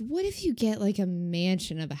 like, what if you get like a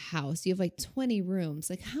mansion of a house? You have like 20 rooms.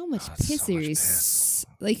 Like, how much piss are you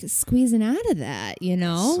like squeezing out of that, you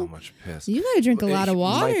know? So much piss. You got to drink a lot of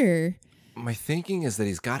water. My thinking is that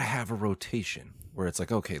he's got to have a rotation where it's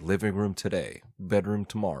like, okay, living room today, bedroom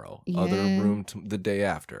tomorrow, other room the day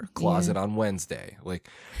after, closet on Wednesday. Like,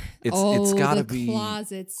 it's got to be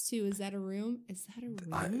closets too. Is that a room?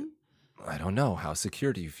 I don't know. How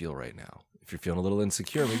secure do you feel right now? If you're feeling a little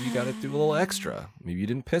insecure, maybe you got to do a little extra. Maybe you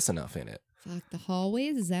didn't piss enough in it. Fuck, the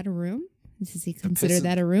hallways. Is that a room? Does he consider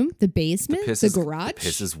that a room? The basement? The garage? The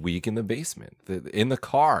piss is weak in the basement. In the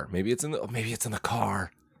car. Maybe it's in the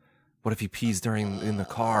car. What if he pees in the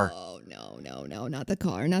car? Oh, no, not the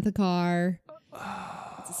car, not the car.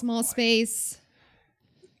 It's a small space.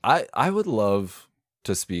 I would love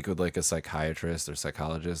to speak with like a psychiatrist or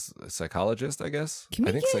psychologist, I guess.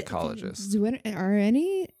 I think psychologist.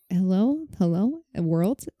 Hello,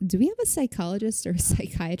 world? Do we have a psychologist or a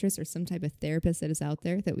psychiatrist or some type of therapist that is out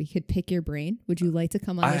there that we could pick your brain? Would you like to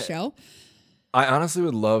come on the show? I honestly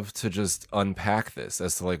would love to just unpack this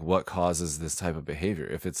as to like what causes this type of behavior.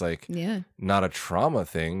 If it's like not a trauma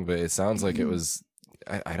thing, but it sounds like it was,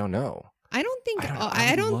 I don't know. I don't think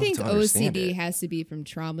OCD has to be from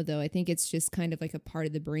trauma though. I think it's just kind of like a part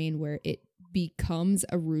of the brain where it becomes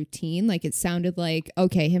a routine. Like it sounded like,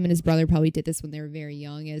 okay, him and his brother probably did this when they were very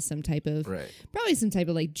young as some type of, probably some type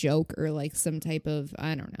of like joke or like some type of,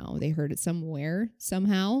 I don't know, they heard it somewhere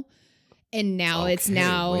somehow. And now it's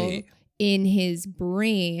in his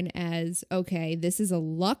brain as, okay, this is a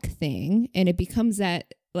luck thing. And it becomes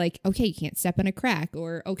that like, okay, you can't step in a crack,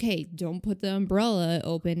 or okay, don't put the umbrella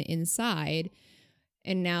open inside.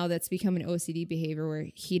 And now that's become an OCD behavior where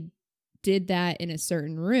he did that in a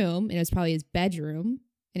certain room, and it was probably his bedroom,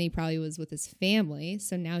 and he probably was with his family.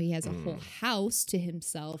 So now he has a whole house to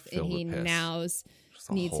himself, and he now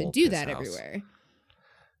needs to do that everywhere.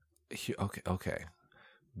 Okay.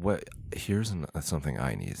 Here's something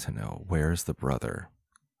I need to know. Where's the brother?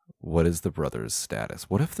 What is the brother's status?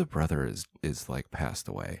 What if the brother is like passed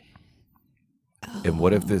away? And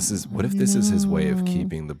what if this is his way of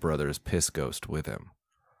keeping the brother's piss ghost with him?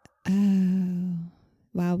 Oh,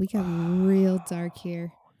 wow, we got real dark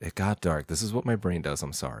here. It got dark. This is what my brain does.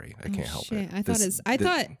 I'm sorry. I can't help it.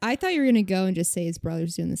 I thought you were gonna go and just say his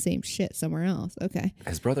brother's doing the same shit somewhere else. Okay.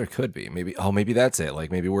 His brother could be. Maybe that's it. Like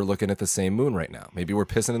maybe we're looking at the same moon right now. Maybe we're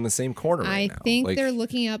pissing in the same corner right now. I think like, they're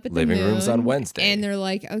looking up at the living moon, rooms on Wednesday. And they're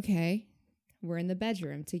like, okay, we're in the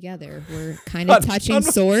bedroom together. We're kind of touching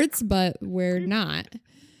swords, but we're not.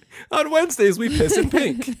 On Wednesdays we piss in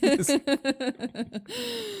pink.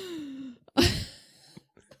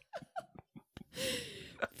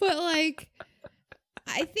 But like,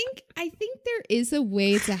 I think there is a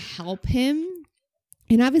way to help him,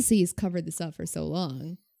 and obviously he's covered this up for so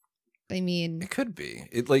long. I mean, it could be.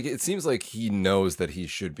 It seems like he knows that he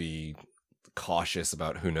should be cautious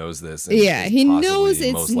about who knows this. And he knows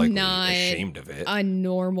it's most likely not ashamed of it. A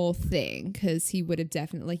normal thing, because he would have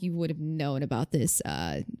definitely you would have known about this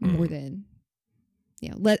more than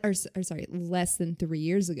less than 3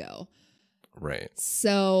 years ago. Right.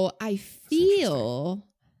 So I feel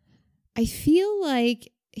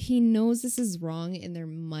like he knows this is wrong and there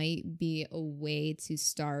might be a way to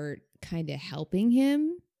start kind of helping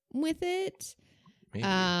him with it. Maybe.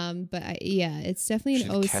 It's definitely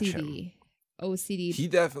an Should catch him. OCD.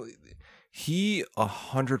 He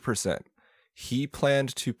 100%. He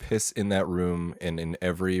planned to piss in that room and in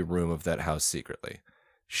every room of that house secretly.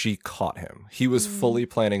 She caught him. He was fully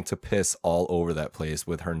planning to piss all over that place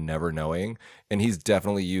with her never knowing. And he's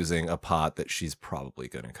definitely using a pot that she's probably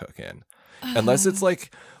going to cook in. Unless it's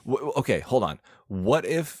like, okay, hold on. What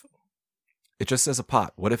if it just says a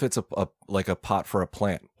pot? What if it's a pot for a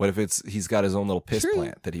plant? What if he's got his own little piss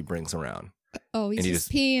plant that he brings around? Oh, he's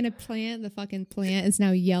just peeing in a plant. The fucking plant is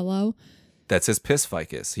now yellow. That's his piss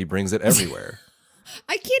ficus. He brings it everywhere.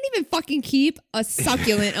 I can't even fucking keep a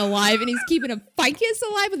succulent alive, and he's keeping a ficus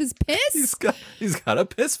alive with his piss? He's got a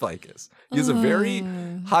piss ficus. He has a very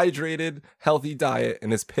hydrated, healthy diet,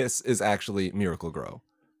 and his piss is actually Miracle-Gro.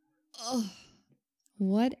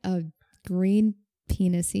 What a green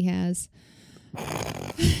penis he has.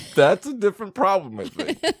 That's a different problem, I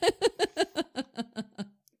think.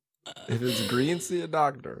 If it's green, see a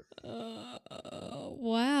doctor.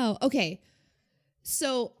 Wow. Okay.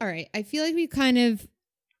 So, all right. I feel like we kind of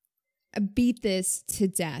beat this to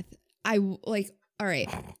death. All right.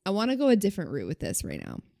 I want to go a different route with this right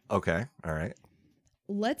now. Okay. All right.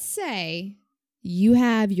 Let's say you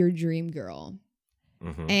have your dream girl.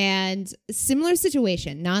 Mm-hmm. And similar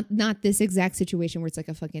situation, not this exact situation where it's like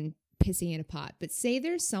a fucking pissing in a pot, but say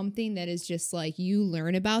there's something that is just like you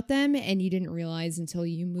learn about them and you didn't realize until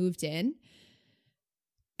you moved in.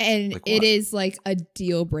 And it is like a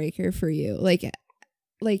deal breaker for you. Like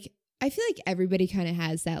I feel like everybody kind of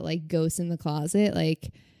has that like ghost in the closet.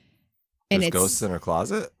 Like, and there's ghosts in her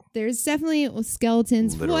closet? There's definitely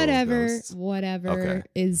skeletons, Literal ghosts. whatever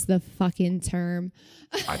is the fucking term.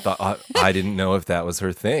 I thought I didn't know if that was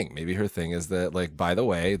her thing. Maybe her thing is that, like, by the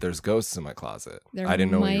way, there's ghosts in my closet. I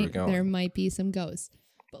didn't know where you were going. There might be some ghosts,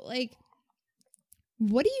 but like,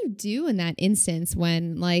 what do you do in that instance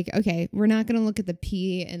when, like, okay, we're not going to look at the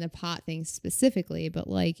pee in the pot thing specifically, but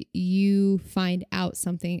like you find out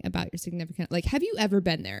something about your significant, like, have you ever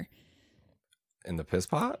been there? In the piss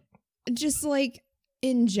pot? Just like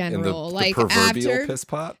in general, the like proverbial after piss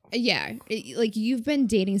pot? Yeah. Like you've been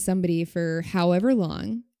dating somebody for however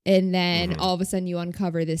long. And then all of a sudden you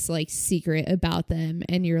uncover this like secret about them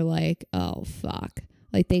and you're like, oh, fuck.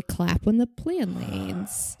 Like they clap when the plane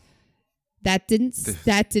lands. That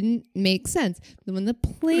didn't make sense. Then when the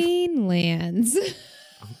plane lands.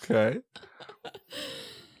 Okay. I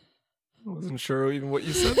wasn't sure even what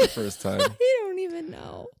you said the first time. I don't even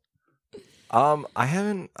know.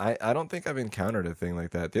 I don't think I've encountered a thing like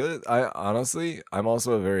that. I'm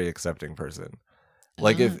also a very accepting person.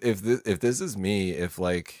 Like if this is me, if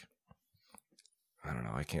like, I don't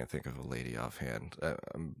know, I can't think of a lady offhand.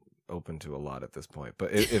 I'm open to a lot at this point,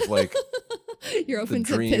 but if like you're open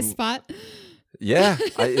to piss spot. Yeah,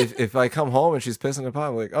 if I come home and she's pissing a pot,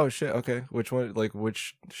 I'm like, oh shit, okay, which one? Like,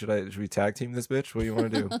 should we tag team this bitch? What do you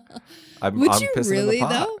want to do? I'm you pissing really in the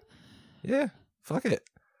pot. though? Yeah, fuck it.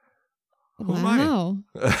 Who wow.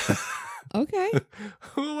 am I? Okay.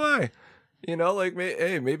 Who am I? You know, like,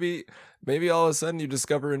 maybe all of a sudden you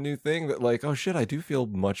discover a new thing that, like, oh shit, I do feel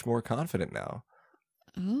much more confident now.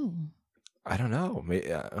 Oh. I don't know.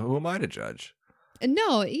 Who am I to judge?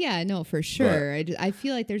 No, for sure. I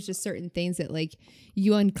feel like there's just certain things that like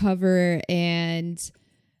you uncover and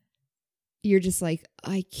you're just like,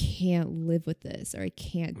 I can't live with this or I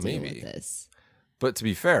can't deal with this. But to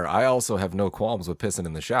be fair, I also have no qualms with pissing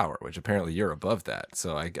in the shower, which apparently you're above that.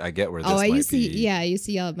 So I get where this might be. I used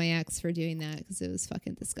to yell at my ex for doing that because it was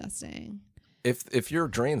fucking disgusting. If your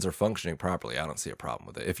drains are functioning properly, I don't see a problem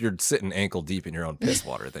with it. If you're sitting ankle deep in your own piss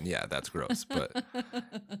water, then yeah, that's gross. But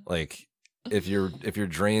like if your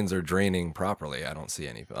drains are draining properly, I don't see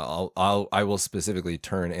any. I will specifically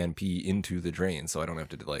turn and pee into the drain so I don't have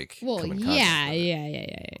to like. Well, come in yeah.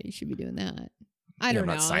 You should be doing that. I don't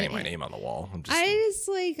know. I'm not signing my name on the wall. I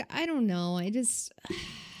don't know. I just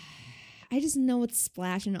know it's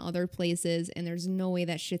splashing other places and there's no way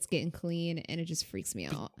that shit's getting clean and it just freaks me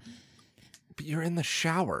out. But you're in the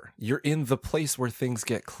shower. You're in the place where things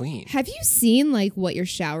get clean. Have you seen like what your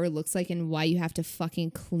shower looks like and why you have to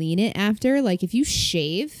fucking clean it after? Like if you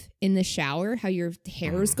shave in the shower, how your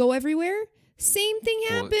hairs go everywhere? Same thing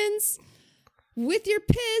happens with your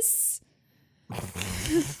piss.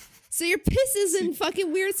 So your piss is in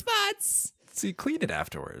fucking weird spots. So you clean it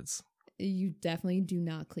afterwards. you definitely do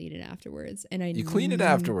not clean it afterwards. And You clean it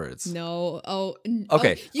afterwards. No.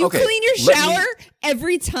 Okay. You okay. clean your shower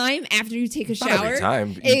every time after you take a Not shower. every time.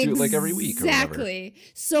 You do it like every week or whatever. Exactly.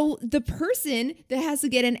 So the person that has to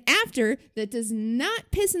get an after that does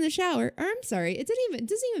not piss in the shower, or I'm sorry, it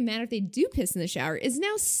doesn't even matter if they do piss in the shower, is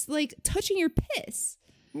now like touching your piss.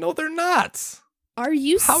 No, they're not. Are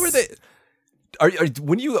you? How are they?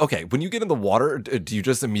 When you get in the water, do you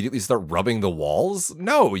just immediately start rubbing the walls?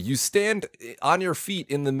 No, you stand on your feet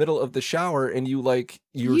in the middle of the shower and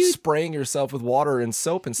you're spraying yourself with water and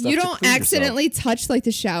soap and stuff. You don't accidentally touch like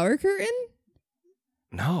the shower curtain?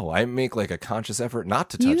 No, I make like a conscious effort not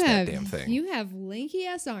to touch that damn thing. You have lanky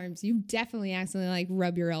ass arms. You definitely accidentally like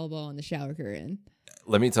rub your elbow on the shower curtain.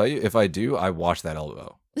 Let me tell you, if I do, I wash that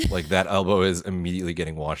elbow. Like that elbow is immediately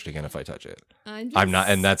getting washed again if I touch it. I'm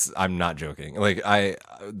not joking. Like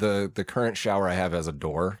the current shower I have has a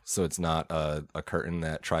door, so it's not a curtain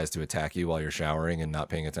that tries to attack you while you're showering and not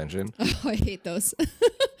paying attention. Oh, I hate those.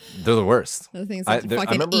 They're the worst. Those things that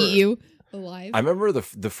fucking eat you alive. I remember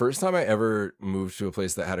the first time I ever moved to a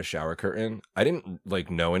place that had a shower curtain, I didn't like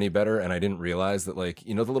know any better, and I didn't realize that like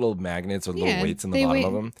the little magnets or little weights in the bottom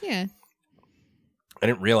of them. Yeah. I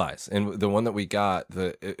didn't realize, and the one that we got,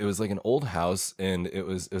 it was like an old house, and it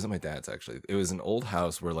was at my dad's actually. It was an old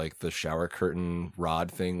house where like the shower curtain rod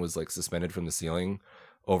thing was like suspended from the ceiling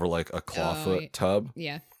over like a clawfoot tub.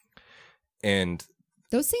 Yeah, and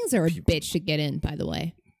those things are a bitch to get in. By the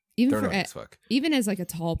way, even even as like a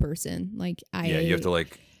tall person, like you have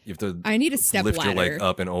to. I need a step lift ladder. your leg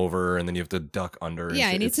up and over, and then you have to duck under. Yeah,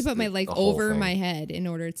 I need to put my leg over my head in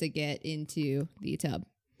order to get into the tub.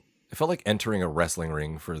 It felt like entering a wrestling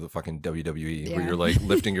ring for the fucking WWE, where you're like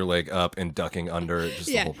lifting your leg up and ducking under, just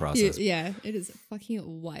the whole process. Yeah, it is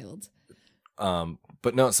fucking wild.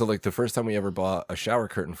 But no, so like the first time we ever bought a shower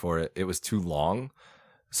curtain for it, it was too long.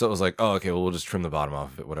 So it was like, oh, okay, well, we'll just trim the bottom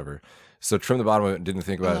off of it, whatever. So trim the bottom of it and didn't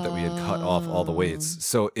think about it that we had cut off all the weights.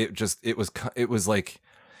 So it was like,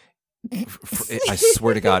 I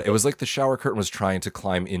swear to God, it was like the shower curtain was trying to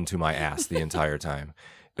climb into my ass the entire time.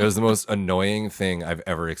 It was the most annoying thing I've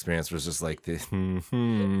ever experienced. It was just like,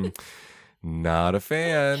 not a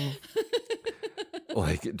fan.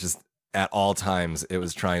 Like, just at all times, it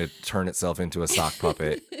was trying to turn itself into a sock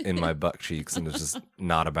puppet in my butt cheeks, and it's just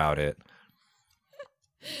not about it.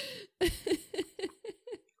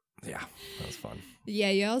 Yeah, that was fun.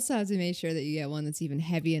 Yeah, you also have to make sure that you get one that's even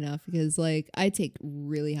heavy enough, because, like, I take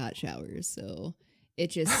really hot showers, so... It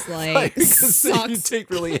just like sucks. You take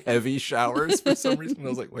really heavy showers for some reason. I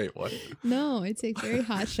was like, wait, what? No, I take very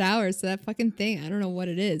hot showers. So that fucking thing, I don't know what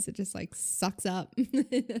it is. It just like sucks up. You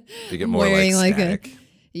get more like static.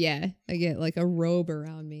 I get like a robe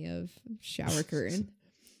around me of shower curtain.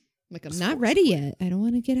 Like, I'm not ready yet. I don't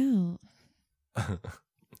want to get out.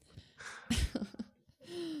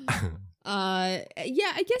 I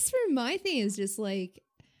guess for my thing is just like,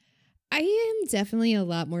 I am definitely a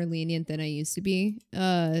lot more lenient than I used to be,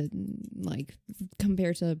 like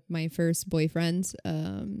compared to my first boyfriend.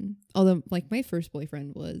 Although like my first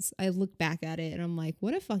boyfriend was, I look back at it and I'm like,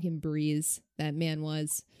 what a fucking breeze that man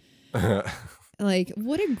was. Like,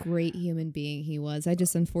 what a great human being he was. I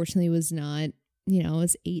just unfortunately was not, I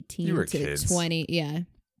was 18 to kids. 20. Yeah.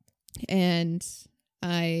 And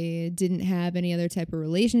I didn't have any other type of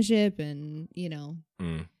relationship. And,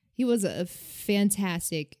 he was a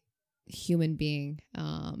fantastic human being.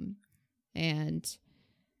 And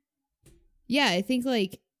yeah, I think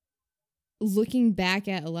like looking back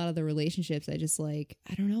at a lot of the relationships, I just like,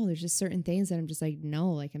 I don't know, there's just certain things that I'm just like,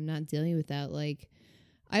 no, like I'm not dealing with that. Like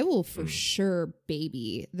I will for sure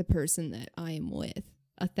baby the person that I am with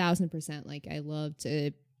 1,000%. Like I love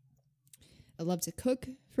to cook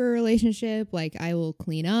for a relationship. Like I will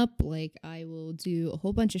clean up, like I will do a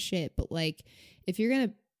whole bunch of shit. But like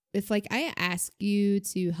if like I ask you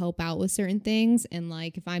to help out with certain things, and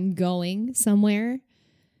like if I'm going somewhere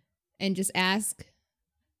and just ask,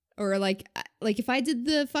 or like if I did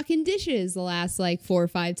the fucking dishes the last like 4 or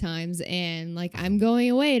 5 times, and like I'm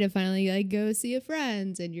going away to finally like go see a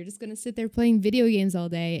friend, and you're just gonna sit there playing video games all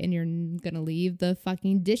day, and you're gonna leave the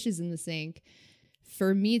fucking dishes in the sink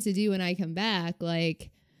for me to do when I come back, like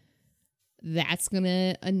that's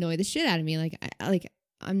gonna annoy the shit out of me. Like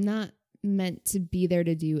I'm not meant to be there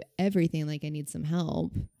to do everything. Like I need some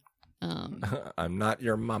help. I'm not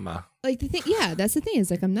your mama. Like the thing, yeah, that's the thing.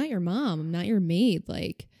 Is like I'm not your mom. I'm not your maid.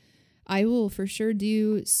 Like I will for sure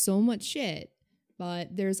do so much shit,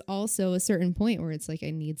 but there's also a certain point where it's like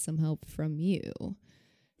I need some help from you.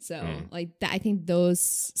 So like that, I think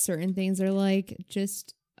those certain things are like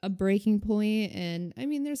just a breaking point, and I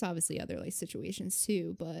mean, there's obviously other like situations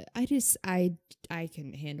too, but I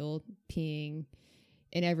couldn't handle peeing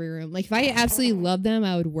in every room. Like if I absolutely love them,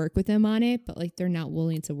 I would work with them on it, but like they're not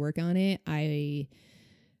willing to work on it. I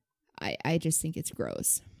just think it's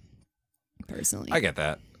gross. Personally, I get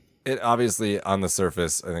that. It obviously on the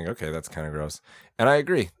surface, I think, okay, that's kind of gross. And I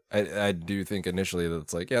agree. I do think initially that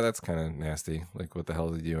it's like, yeah, that's kind of nasty. Like, what the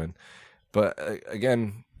hell is he doing? But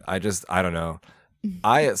again, I don't know.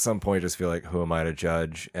 I at some point just feel like, who am I to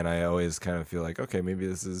judge? And I always kind of feel like, okay, maybe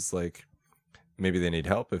this is like, maybe they need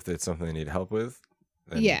help. If it's something they need help with,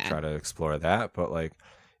 then try to explore that. But like,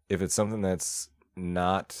 if it's something that's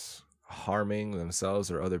not harming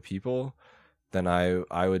themselves or other people, then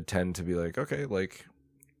I would tend to be like, okay, like,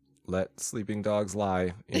 let sleeping dogs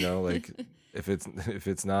lie, like if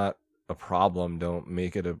it's not a problem, don't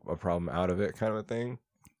make it a problem out of it, kind of a thing.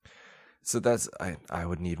 So that's I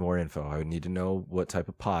would need more info. I would need to know what type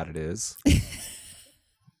of pot it is.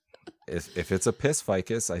 If it's a piss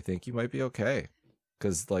ficus, I think you might be okay,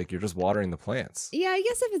 because like you're just watering the plants. Yeah, I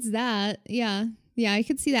guess if it's that, yeah, I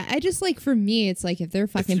could see that. I just like, for me, it's like if they're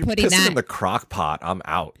fucking if putting that in the crock pot, I'm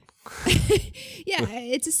out. Yeah,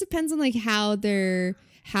 it just depends on like how they're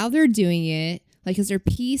doing it. Like, is there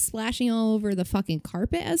pee splashing all over the fucking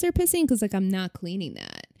carpet as they're pissing? Because like I'm not cleaning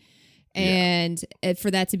that. And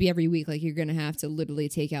for that to be every week, like you're gonna have to literally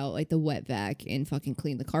take out like the wet vac and fucking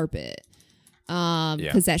clean the carpet,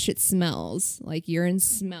 because that shit smells. Like urine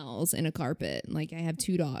smells in a carpet. Like I have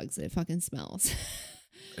 2 dogs, it fucking smells.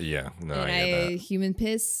 Yeah, no, and I get that. Human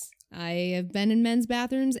piss. I have been in men's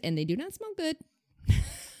bathrooms and they do not smell good.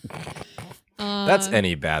 That's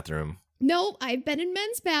any bathroom. No, I've been in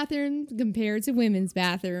men's bathrooms compared to women's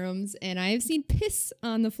bathrooms, and I have seen piss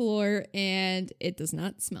on the floor, and it does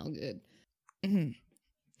not smell good.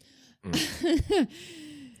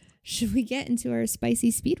 Should we get into our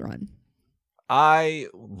spicy speed run? I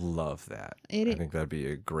love that. I think that'd be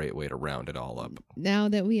a great way to round it all up. Now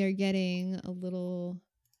that we are getting a little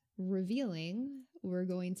revealing, we're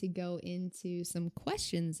going to go into some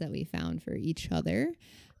questions that we found for each other.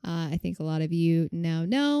 I think a lot of you now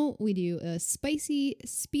know we do a spicy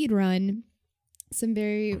speed run. Some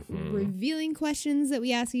very revealing questions that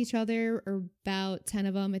we ask each other, or about 10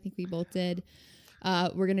 of them. I think we both did.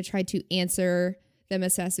 We're going to try to answer them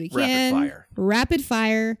as fast as we can. Rapid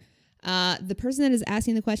fire. The person that is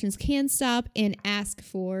asking the questions can stop and ask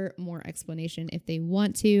for more explanation if they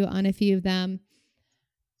want to on a few of them.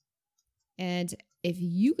 And if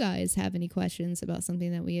you guys have any questions about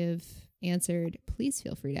something that we have answered, please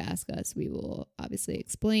feel free to ask us. We will obviously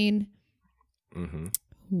explain.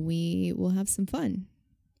 We will have some fun.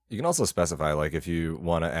 You can also specify, like, if you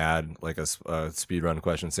want to add like a speed run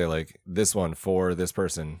question, say like this one for this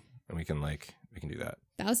person, and we can do that.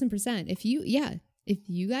 1000%. If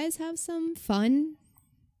you guys have some fun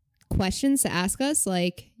questions to ask us,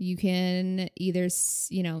 like, you can either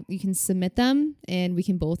you can submit them and we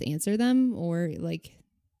can both answer them, or like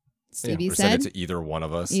Stevie said, send it to either one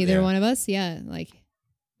of us. One of us, like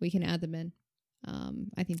we can add them in.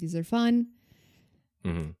 I think these are fun.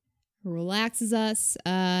 Relaxes us,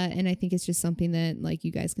 and I think it's just something that like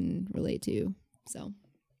you guys can relate to. So,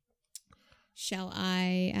 shall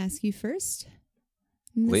I ask you first?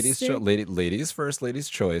 Ladies first, ladies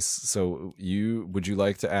choice. So would you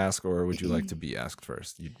like to ask, or would you like to be asked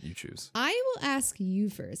first? You choose. I will ask you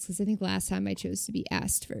first, because I think last time I chose to be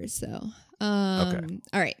asked first. So, okay.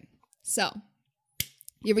 All right. So,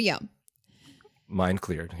 here we go. Mind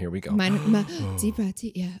cleared. Here we go. Deep breath.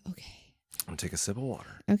 Yeah. Okay. I'm gonna take a sip of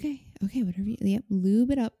water. Okay. Whatever. Yep. Lube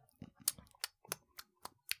it up.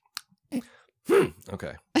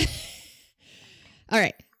 Okay. All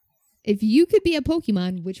right. If you could be a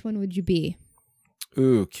Pokemon, which one would you be?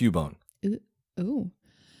 Ooh, Cubone. Ooh.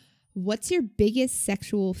 What's your biggest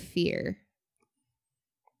sexual fear?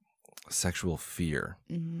 Sexual fear?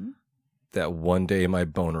 That one day my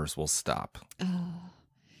boners will stop. Oh.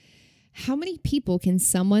 How many people can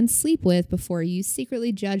someone sleep with before you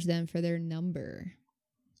secretly judge them for their number?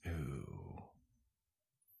 Ooh.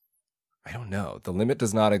 I don't know. The limit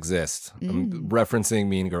does not exist. I'm referencing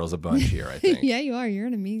Mean Girls a bunch here, I think. Yeah, you are. You're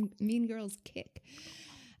on a mean Girls kick.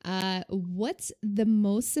 What's the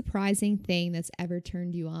most surprising thing that's ever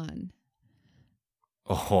turned you on?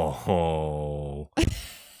 Oh.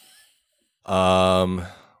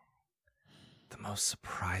 The most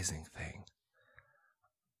surprising thing.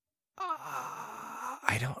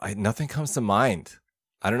 Nothing comes to mind.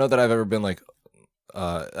 I don't know that I've ever been like,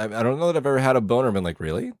 I don't know that I've ever had a boner and been like,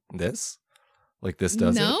 really? This? Like, this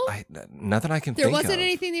does it? Nothing I can think of. There wasn't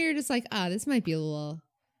anything that you're just like, this might be a little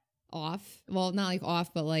off. Well, not like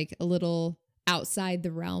off, but like a little outside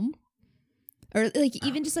the realm, or like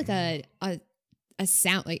even just like a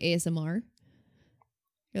sound like ASMR.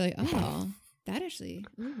 You're like, oh, that actually,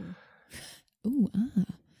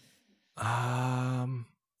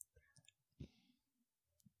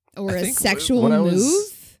 or a sexual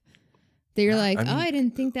move that you're like, I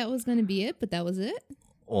didn't think that was gonna be it, but that was it.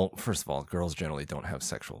 Well, first of all, girls generally don't have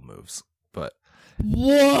sexual moves, but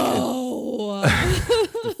whoa,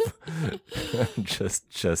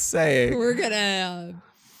 just saying. We're gonna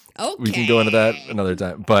okay. We can go into that another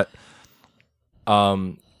time, but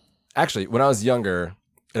actually, when I was younger,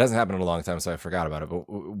 it hasn't happened in a long time, so I forgot about it. But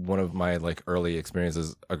one of my like early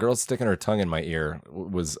experiences, a girl sticking her tongue in my ear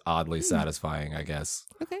was oddly satisfying, I guess.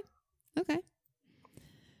 Okay.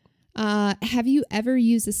 Have you ever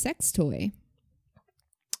used a sex toy?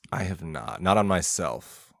 I have not on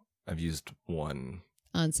myself. I've used one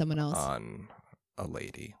on someone else, on a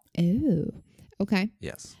lady. Oh, okay.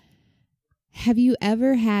 Yes. Have you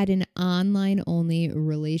ever had an online only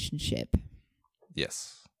relationship?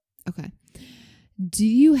 Yes. Okay. Do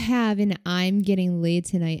you have an I'm getting laid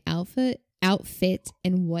tonight outfit,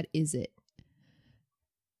 and what is it?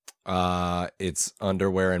 It's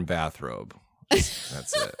underwear and bathrobe.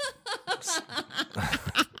 That's it.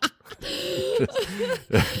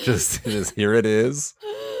 just here it is.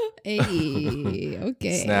 Hey,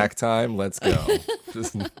 okay. Snack time. Let's go.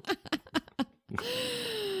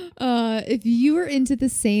 If you were into the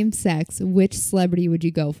same sex, which celebrity would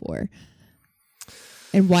you go for?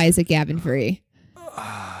 And why is it Gavin Free?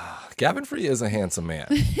 Gavin Free is a handsome man.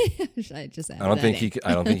 I don't think he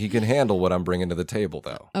can handle what I'm bringing to the table,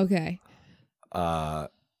 though. Okay. My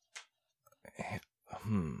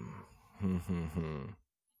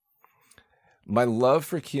love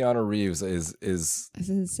for Keanu Reeves is I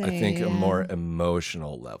think a more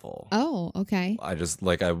emotional level. Oh, okay. I just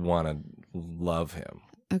like I want to love him.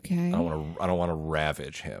 Okay. I don't want to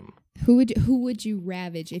ravage him. Who would you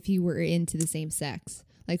ravage if you were into the same sex?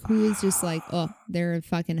 Like who is just like, oh, they're a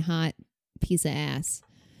fucking hot piece of ass.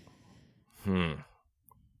 Who's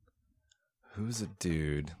a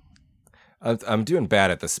dude? I'm doing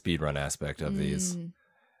bad at the speedrun aspect of these.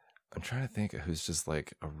 I'm trying to think of who's just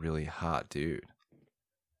like a really hot dude.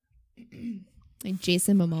 Like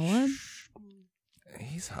Jason Momoa?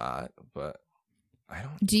 He's hot, but I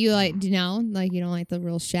don't. Do you like? Do you know? Like you don't like the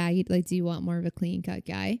real shaggy? Like, do you want more of a clean cut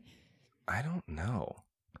guy? I don't know.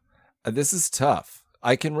 This is tough.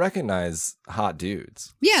 I can recognize hot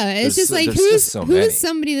dudes. Yeah, it's just like who's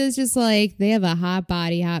somebody that's just like they have a hot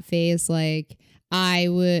body, hot face. Like I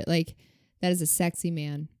would like that is a sexy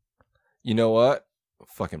man. You know what?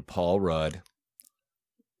 Fucking Paul Rudd.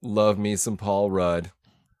 Love me some Paul Rudd.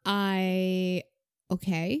 Okay.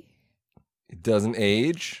 He doesn't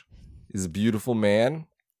age. He's a beautiful man.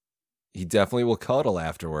 He definitely will cuddle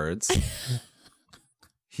afterwards.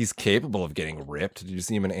 He's capable of getting ripped. Did you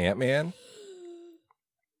see him in Ant-Man?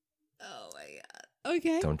 Oh my god.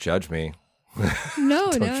 Okay. Don't judge me.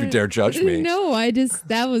 No, Don't you dare judge me. No, I was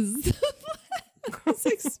I was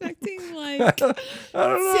expecting like I don't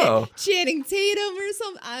know. Channing Tatum or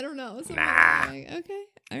something. I don't know. Nah. Like, okay.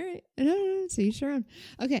 All right. No. So you sure on.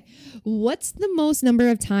 Okay. What's the most number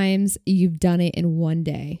of times you've done it in one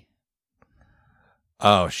day?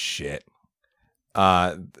 Oh shit.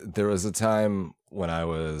 There was a time when I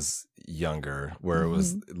was younger where it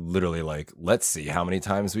was literally like, let's see how many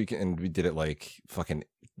times we can, and we did it like fucking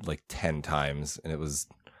like 10 times, and it was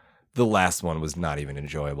the last one was not even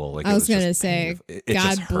enjoyable. Like I was gonna say, it God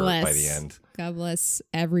just hurt bless by the end. God bless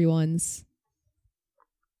everyone's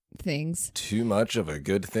things. Too much of a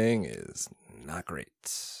good thing is not great.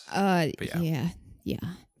 Yeah.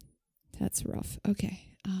 That's rough. Okay.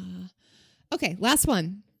 Okay, last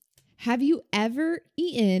one. Have you ever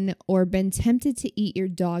eaten or been tempted to eat your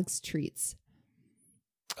dog's treats?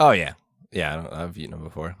 Oh yeah. Yeah, I've eaten them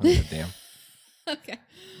before. I don't give a damn. Okay.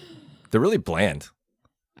 They're really bland.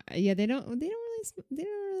 Yeah, they don't really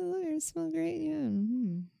smell great. Yeah.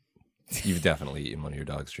 You've definitely eaten one of your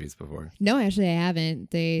dog's treats before. No, actually I haven't.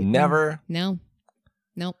 They never. No.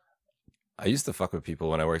 Nope. I used to fuck with people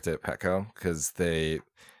when I worked at Petco because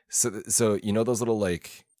so you know those little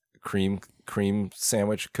like cream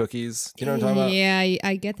sandwich cookies? You know what I'm talking about? Yeah,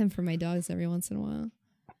 I get them for my dogs every once in a while.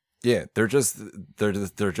 Yeah, they're just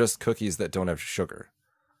cookies that don't have sugar.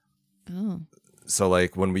 Oh. So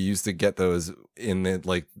like when we used to get those in the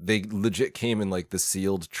like they legit came in like the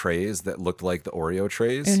sealed trays that looked like the Oreo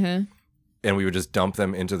trays. Uh-huh. And we would just dump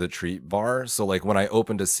them into the treat bar. So like when I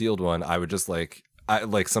opened a sealed one, I would just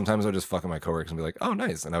sometimes I would just fuck with my coworkers and be like, oh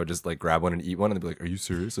nice. And I would just like grab one and eat one and they'd be like, are you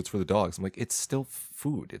serious? It's for the dogs. I'm like, it's still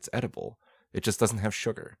food. It's edible. It just doesn't have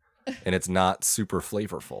sugar. And it's not super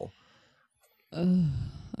flavorful.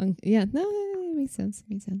 Yeah, no, it makes sense.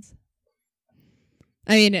 Makes sense.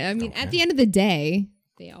 I mean, at the end of the day,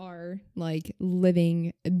 they are like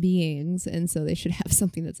living beings, and so they should have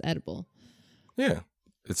something that's edible. Yeah,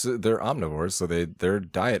 they're omnivores, so their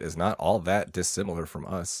diet is not all that dissimilar from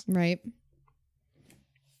us. Right.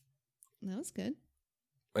 That was good.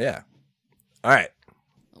 Yeah. All right.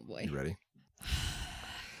 Oh boy. You ready?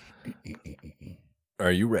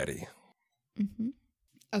 Are you ready? Mm-hmm.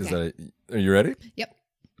 Okay. Are you ready? Yep.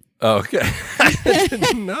 Oh, okay. I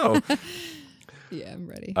didn't know. Yeah, I'm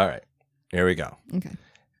ready. All right. Here we go. Okay.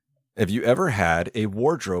 Have you ever had a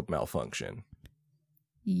wardrobe malfunction?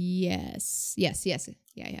 Yes. Yeah,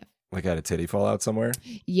 I have. Like had a titty fall out somewhere?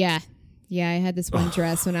 Yeah. Yeah, I had this one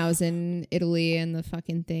dress when I was in Italy and the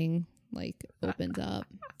fucking thing like opened up.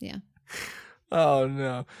 Yeah. Oh,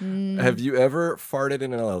 no. Have you ever farted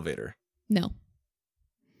in an elevator? No.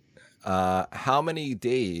 How many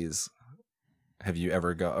days have you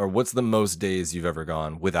ever gone, or what's the most days you've ever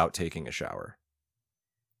gone without taking a shower?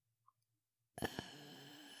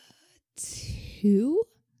 2?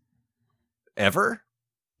 Ever?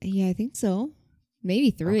 Yeah, I think so. Maybe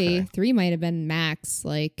 3. Okay. 3 might have been max.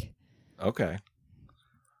 Like, okay.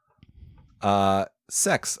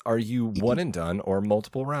 Sex, are you one and done or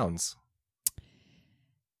multiple rounds?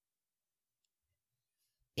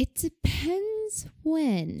 it depends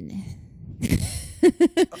when.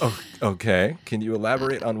 Oh, okay. Can you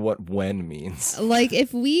elaborate on what when means? Like,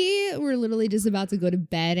 if we were literally just about to go to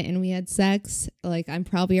bed and we had sex, like, I'm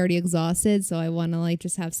probably already exhausted, so I want to, like,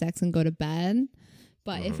 just have sex and go to bed.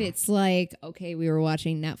 But if it's like, okay, we were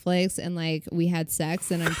watching Netflix and, like, we had sex,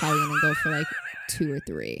 then I'm probably going to go for, like, 2 or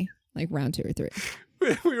 3. Like, round 2 or 3.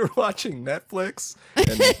 We were watching Netflix,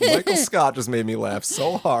 and Michael Scott just made me laugh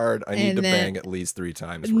so hard. I need to bang at least 3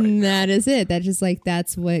 times right now. That is it. That just, like,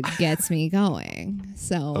 that's what gets me going.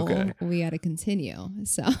 So we got to continue.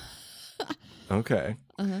 So. Okay.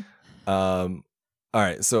 All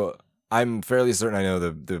right. So I'm fairly certain I know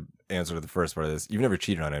the answer to the first part of this. You've never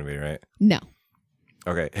cheated on anybody, right? No.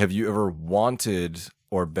 Okay. Have you ever wanted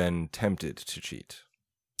or been tempted to cheat?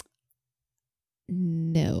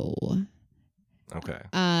 No. Okay.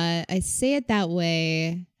 I say it that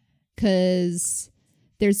way because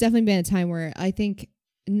there's definitely been a time where I think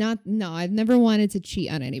I've never wanted to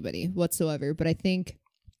cheat on anybody whatsoever, but I think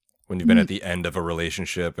when you've been at the end of a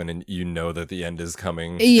relationship and you know that the end is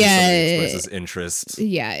coming, yeah, somebody expresses interest.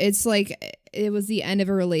 Yeah, it's like it was the end of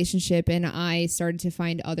a relationship and I started to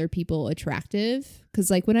find other people attractive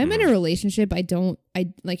because like when I'm in a relationship, I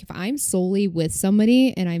like if I'm solely with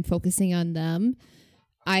somebody and I'm focusing on them,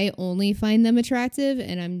 I only find them attractive,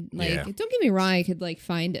 and I'm like, don't get me wrong, I could like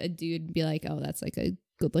find a dude and be like, oh, that's like a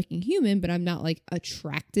good looking human, but I'm not like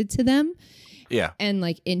attracted to them. Yeah. And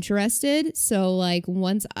like interested. So like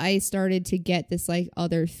once I started to get this like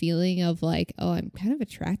other feeling of like, oh, I'm kind of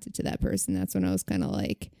attracted to that person, that's when I was kind of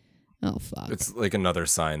like, oh, fuck. It's like another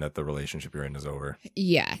sign that the relationship you're in is over.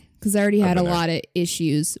 Yeah. Because I already had a lot of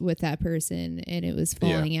issues with that person and it was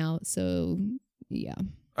falling out. So yeah.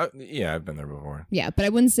 Yeah, I've been there before. Yeah, but I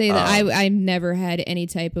wouldn't say that I've never had any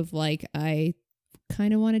type of like, I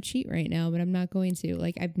kind of want to cheat right now, but I'm not going to.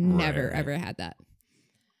 Like, I've never, ever had that.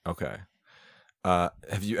 Okay.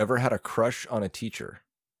 Have you ever had a crush on a teacher?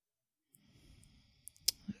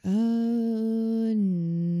 No.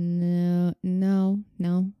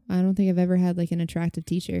 I don't think I've ever had like an attractive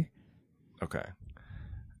teacher. Okay.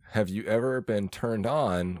 Have you ever been turned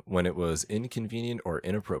on when it was inconvenient or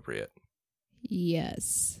inappropriate?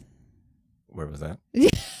 Yes. Where was that?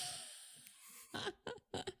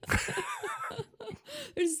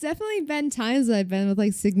 There's definitely been times that I've been with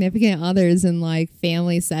like significant others in like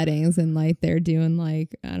family settings and like they're doing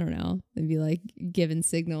like, I don't know, they'd be like giving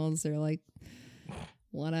signals or like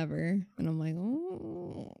whatever. And I'm like,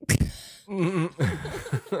 oh.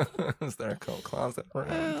 Is there a coat closet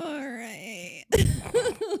around? All right.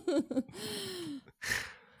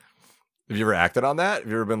 Have you ever acted on that? Have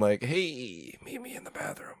you ever been like, hey, meet me in the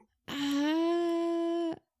bathroom?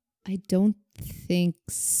 I don't think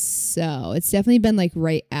so. It's definitely been like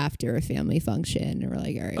right after a family function. We're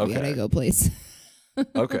like, all right, we gotta go place.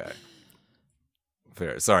 Okay.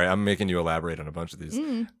 Fair. Sorry, I'm making you elaborate on a bunch of these.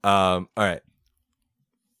 All right.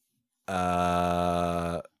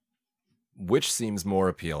 Which seems more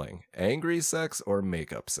appealing? Angry sex or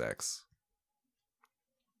makeup sex?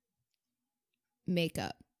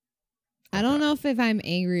 Makeup. Okay. I don't know if I'm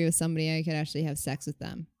angry with somebody, I could actually have sex with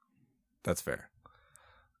them. That's fair.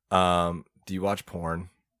 Do you watch porn?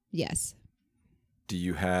 Yes. Do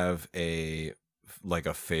you have a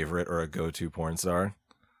favorite or a go-to porn star?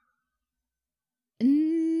 No,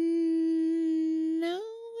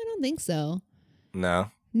 I don't think so.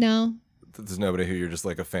 No. No. There's nobody who you're just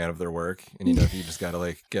like a fan of their work, and you know if you just gotta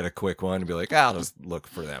like get a quick one and be like, I'll just look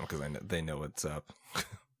for them because they know what's up.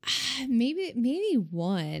 Maybe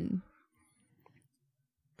one.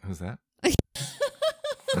 Who's that?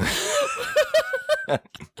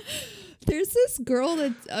 There's this girl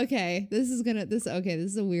that's okay. This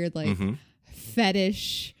is a weird like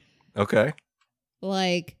fetish Okay.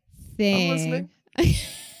 like I'm thing. listening.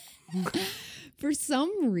 For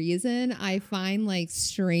some reason, I find like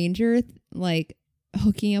stranger like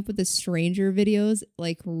hooking up with the stranger videos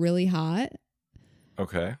like really hot.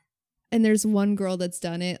 Okay. And there's one girl that's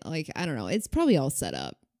done it. Like, I don't know. It's probably all set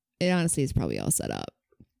up. It honestly is probably all set up.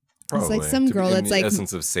 Probably. It's like some girl that's like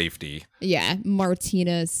essence of safety. Yeah,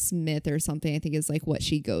 Martina Smith or something, I think is like what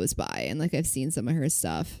she goes by. And like I've seen some of her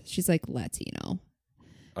stuff. She's like Latino.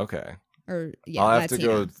 Okay. Or yeah, I'll have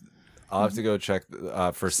Latina. I'll have to go check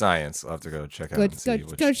for science. I'll have to go check out and see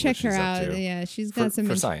go check what her she's up out. to. Yeah, she's got some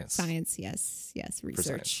for science. Science, yes,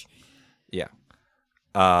 research. Yeah.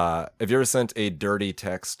 Have you ever sent a dirty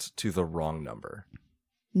text to the wrong number?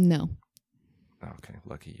 No. Okay,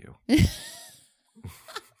 lucky you.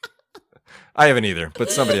 I haven't either,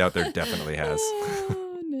 but somebody out there definitely has.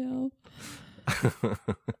 Oh no.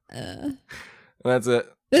 That's it.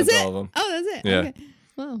 That's it? all of them. Oh, that's it. Yeah. Okay.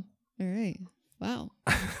 Wow. All right. Wow.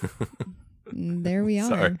 There we are.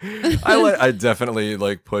 Sorry. I definitely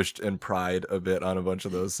like pushed and pried a bit on a bunch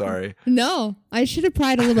of those. Sorry. No, I should have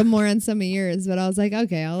pried a little bit more on some of yours, but I was like,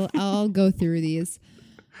 okay, I'll go through these.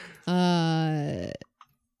 Yeah.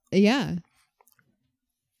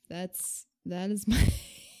 That is my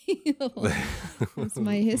that's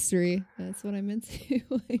my history. That's what I'm into.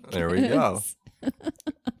 There we go.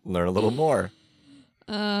 Learn a little more.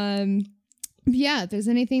 Yeah, if there's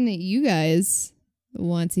anything that you guys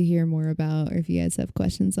want to hear more about, or if you guys have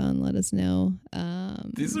questions on, let us know.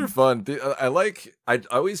 These are fun. I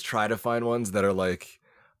always try to find ones that are like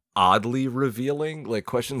oddly revealing, like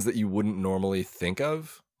questions that you wouldn't normally think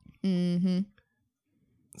of. Mm-hmm.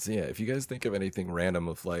 So yeah, if you guys think of anything random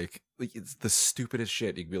of like it's the stupidest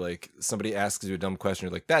shit, you could be like, somebody asks you a dumb question,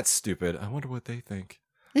 you're like, that's stupid. I wonder what they think.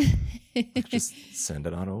 Just send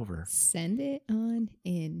it on over. Send it on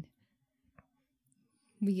in.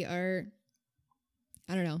 We are,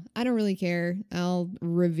 I don't know. I don't really care. I'll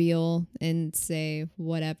reveal and say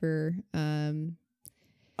whatever.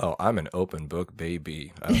 Oh, I'm an open book,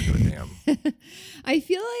 baby. I don't give a damn. I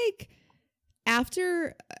feel like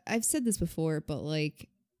after, I've said this before, but like,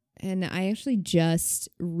 and I actually just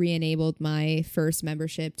re-enabled my first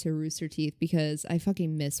membership to Rooster Teeth because I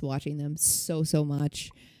fucking miss watching them so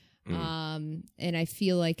much. And I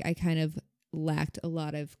feel like I kind of lacked a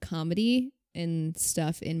lot of comedy and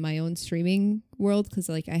stuff in my own streaming world because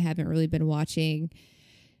like I haven't really been watching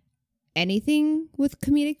anything with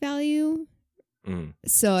comedic value.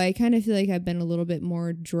 So I kind of feel like I've been a little bit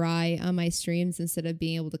more dry on my streams instead of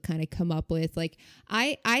being able to kind of come up with like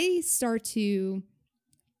I start to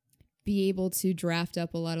be able to draft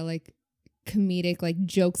up a lot of like comedic like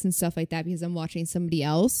jokes and stuff like that because I'm watching somebody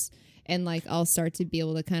else, and like I'll start to be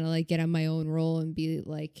able to kind of like get on my own roll and be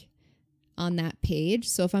like on that page.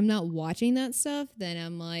 So if I'm not watching that stuff, then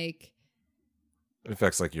I'm like, it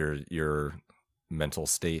affects like your mental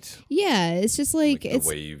state. Yeah, it's just like it's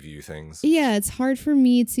the way you view things. Yeah, it's hard for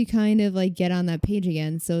me to kind of like get on that page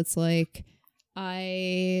again. So it's like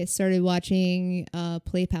I started watching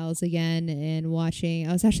Play Pals again and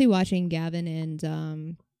I was actually watching Gavin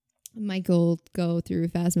and Michael go through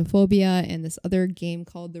Phasmophobia and this other game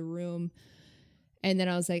called The Room. And then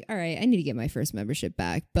I was like, all right, I need to get my first membership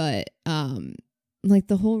back. But like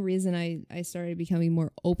the whole reason I started becoming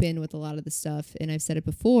more open with a lot of the stuff, and I've said it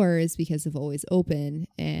before, is because of Always Open.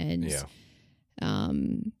 And,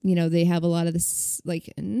 you know, they have a lot of this,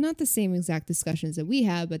 like, not the same exact discussions that we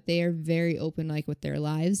have, but they are very open, like, with their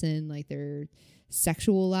lives and, like, their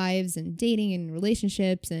sexual lives and dating and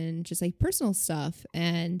relationships and just, like, personal stuff.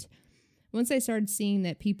 And once I started seeing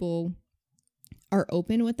that people are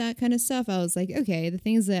open with that kind of stuff, I was like, okay, the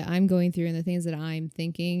things that I'm going through and the things that I'm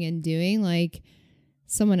thinking and doing, like,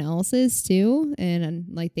 someone else is too, and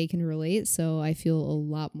like they can relate. So I feel a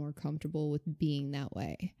lot more comfortable with being that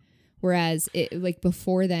way. Whereas it like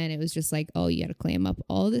before then, it was just like, oh, you got to clam up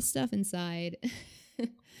all this stuff inside.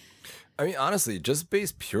 I mean, honestly, just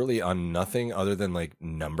based purely on nothing other than like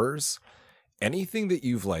numbers, anything that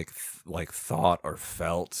you've like thought or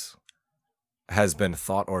felt has been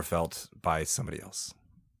thought or felt by somebody else.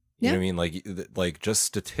 You know what I mean? Like just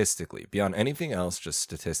statistically, beyond anything else, just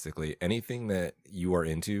statistically, anything that you are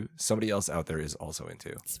into, somebody else out there is also into.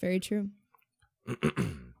 It's very true.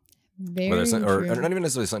 Very or true. not even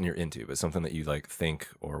necessarily something you're into, but something that you like think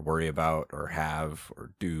or worry about or have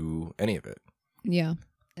or do, any of it. Yeah.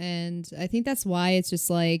 And I think that's why it's just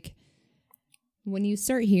like when you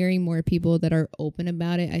start hearing more people that are open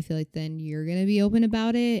about it, I feel like then you're going to be open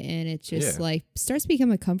about it. And it just like starts to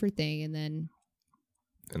become a comfort thing. And then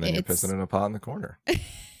you're pissing in a pot in the corner.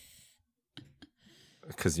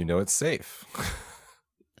 Because you know it's safe.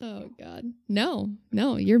 Oh, God. No,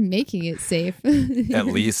 you're making it safe. At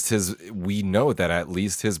least we know that at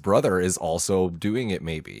least his brother is also doing it,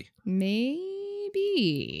 maybe. Maybe.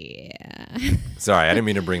 Sorry, I didn't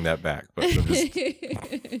mean to bring that back. But I'm just...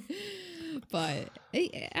 But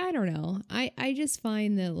I don't know. I just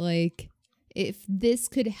find that, like, if this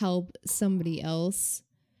could help somebody else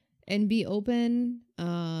and be open,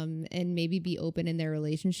 and maybe be open in their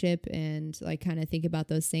relationship and like kind of think about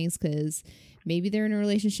those things, because maybe they're in a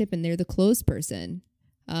relationship and they're the closed person,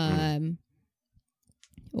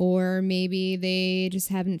 or maybe they just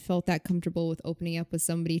haven't felt that comfortable with opening up with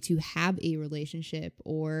somebody to have a relationship,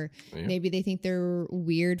 or maybe they think they're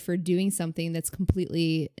weird for doing something that's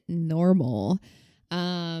completely normal.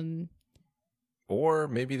 Or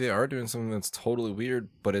maybe they are doing something that's totally weird,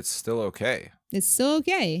 but it's still okay. It's still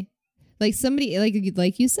okay. Like somebody,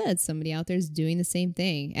 like you said, somebody out there is doing the same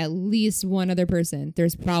thing. At least one other person.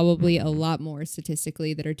 There's probably a lot more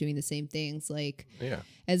statistically that are doing the same things. Like,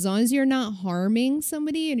 as long as you're not harming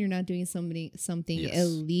somebody and you're not doing something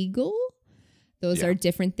illegal, those are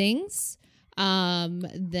different things.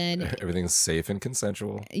 Then everything's safe and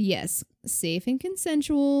consensual. Yes, safe and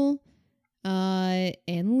consensual,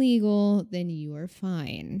 and legal. Then you are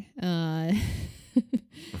fine.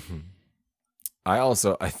 I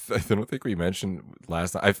also, I don't think we mentioned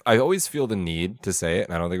last time. I always feel the need to say it,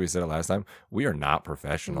 and I don't think we said it last time. We are not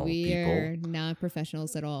professional people. We are not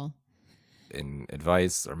professionals at all. In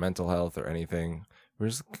advice or mental health or anything. We're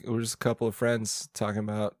just a couple of friends talking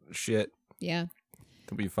about shit. Yeah.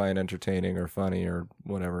 That we find entertaining or funny or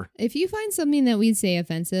whatever. If you find something that we say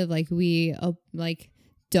offensive, like we,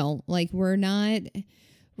 don't. Like,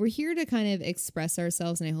 we're here to kind of express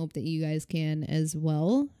ourselves, and I hope that you guys can as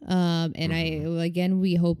well. And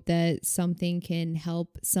we hope that something can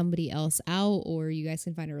help somebody else out, or you guys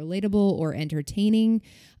can find it relatable or entertaining.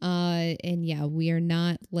 We are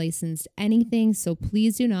not licensed anything, so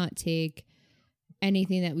please do not take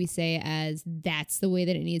anything that we say as that's the way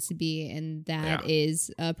that it needs to be, and that is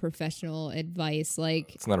professional advice.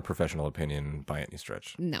 Like, it's not a professional opinion by any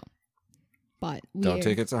stretch. No. But don't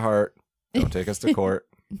take it to heart. Don't take us to court.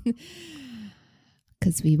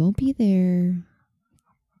 Because we won't be there.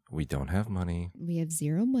 We don't have money. We have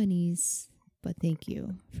zero monies. But thank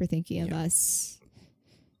you for thinking of us.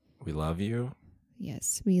 We love you.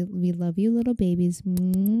 Yes, we love you, little babies.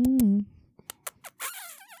 Mm.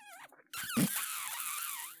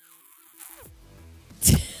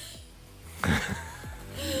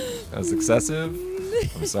 That was excessive.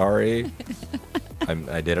 I'm sorry.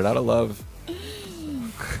 I did it out of love.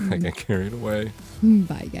 I get carried away.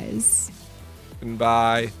 Bye, guys.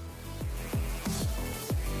 Bye.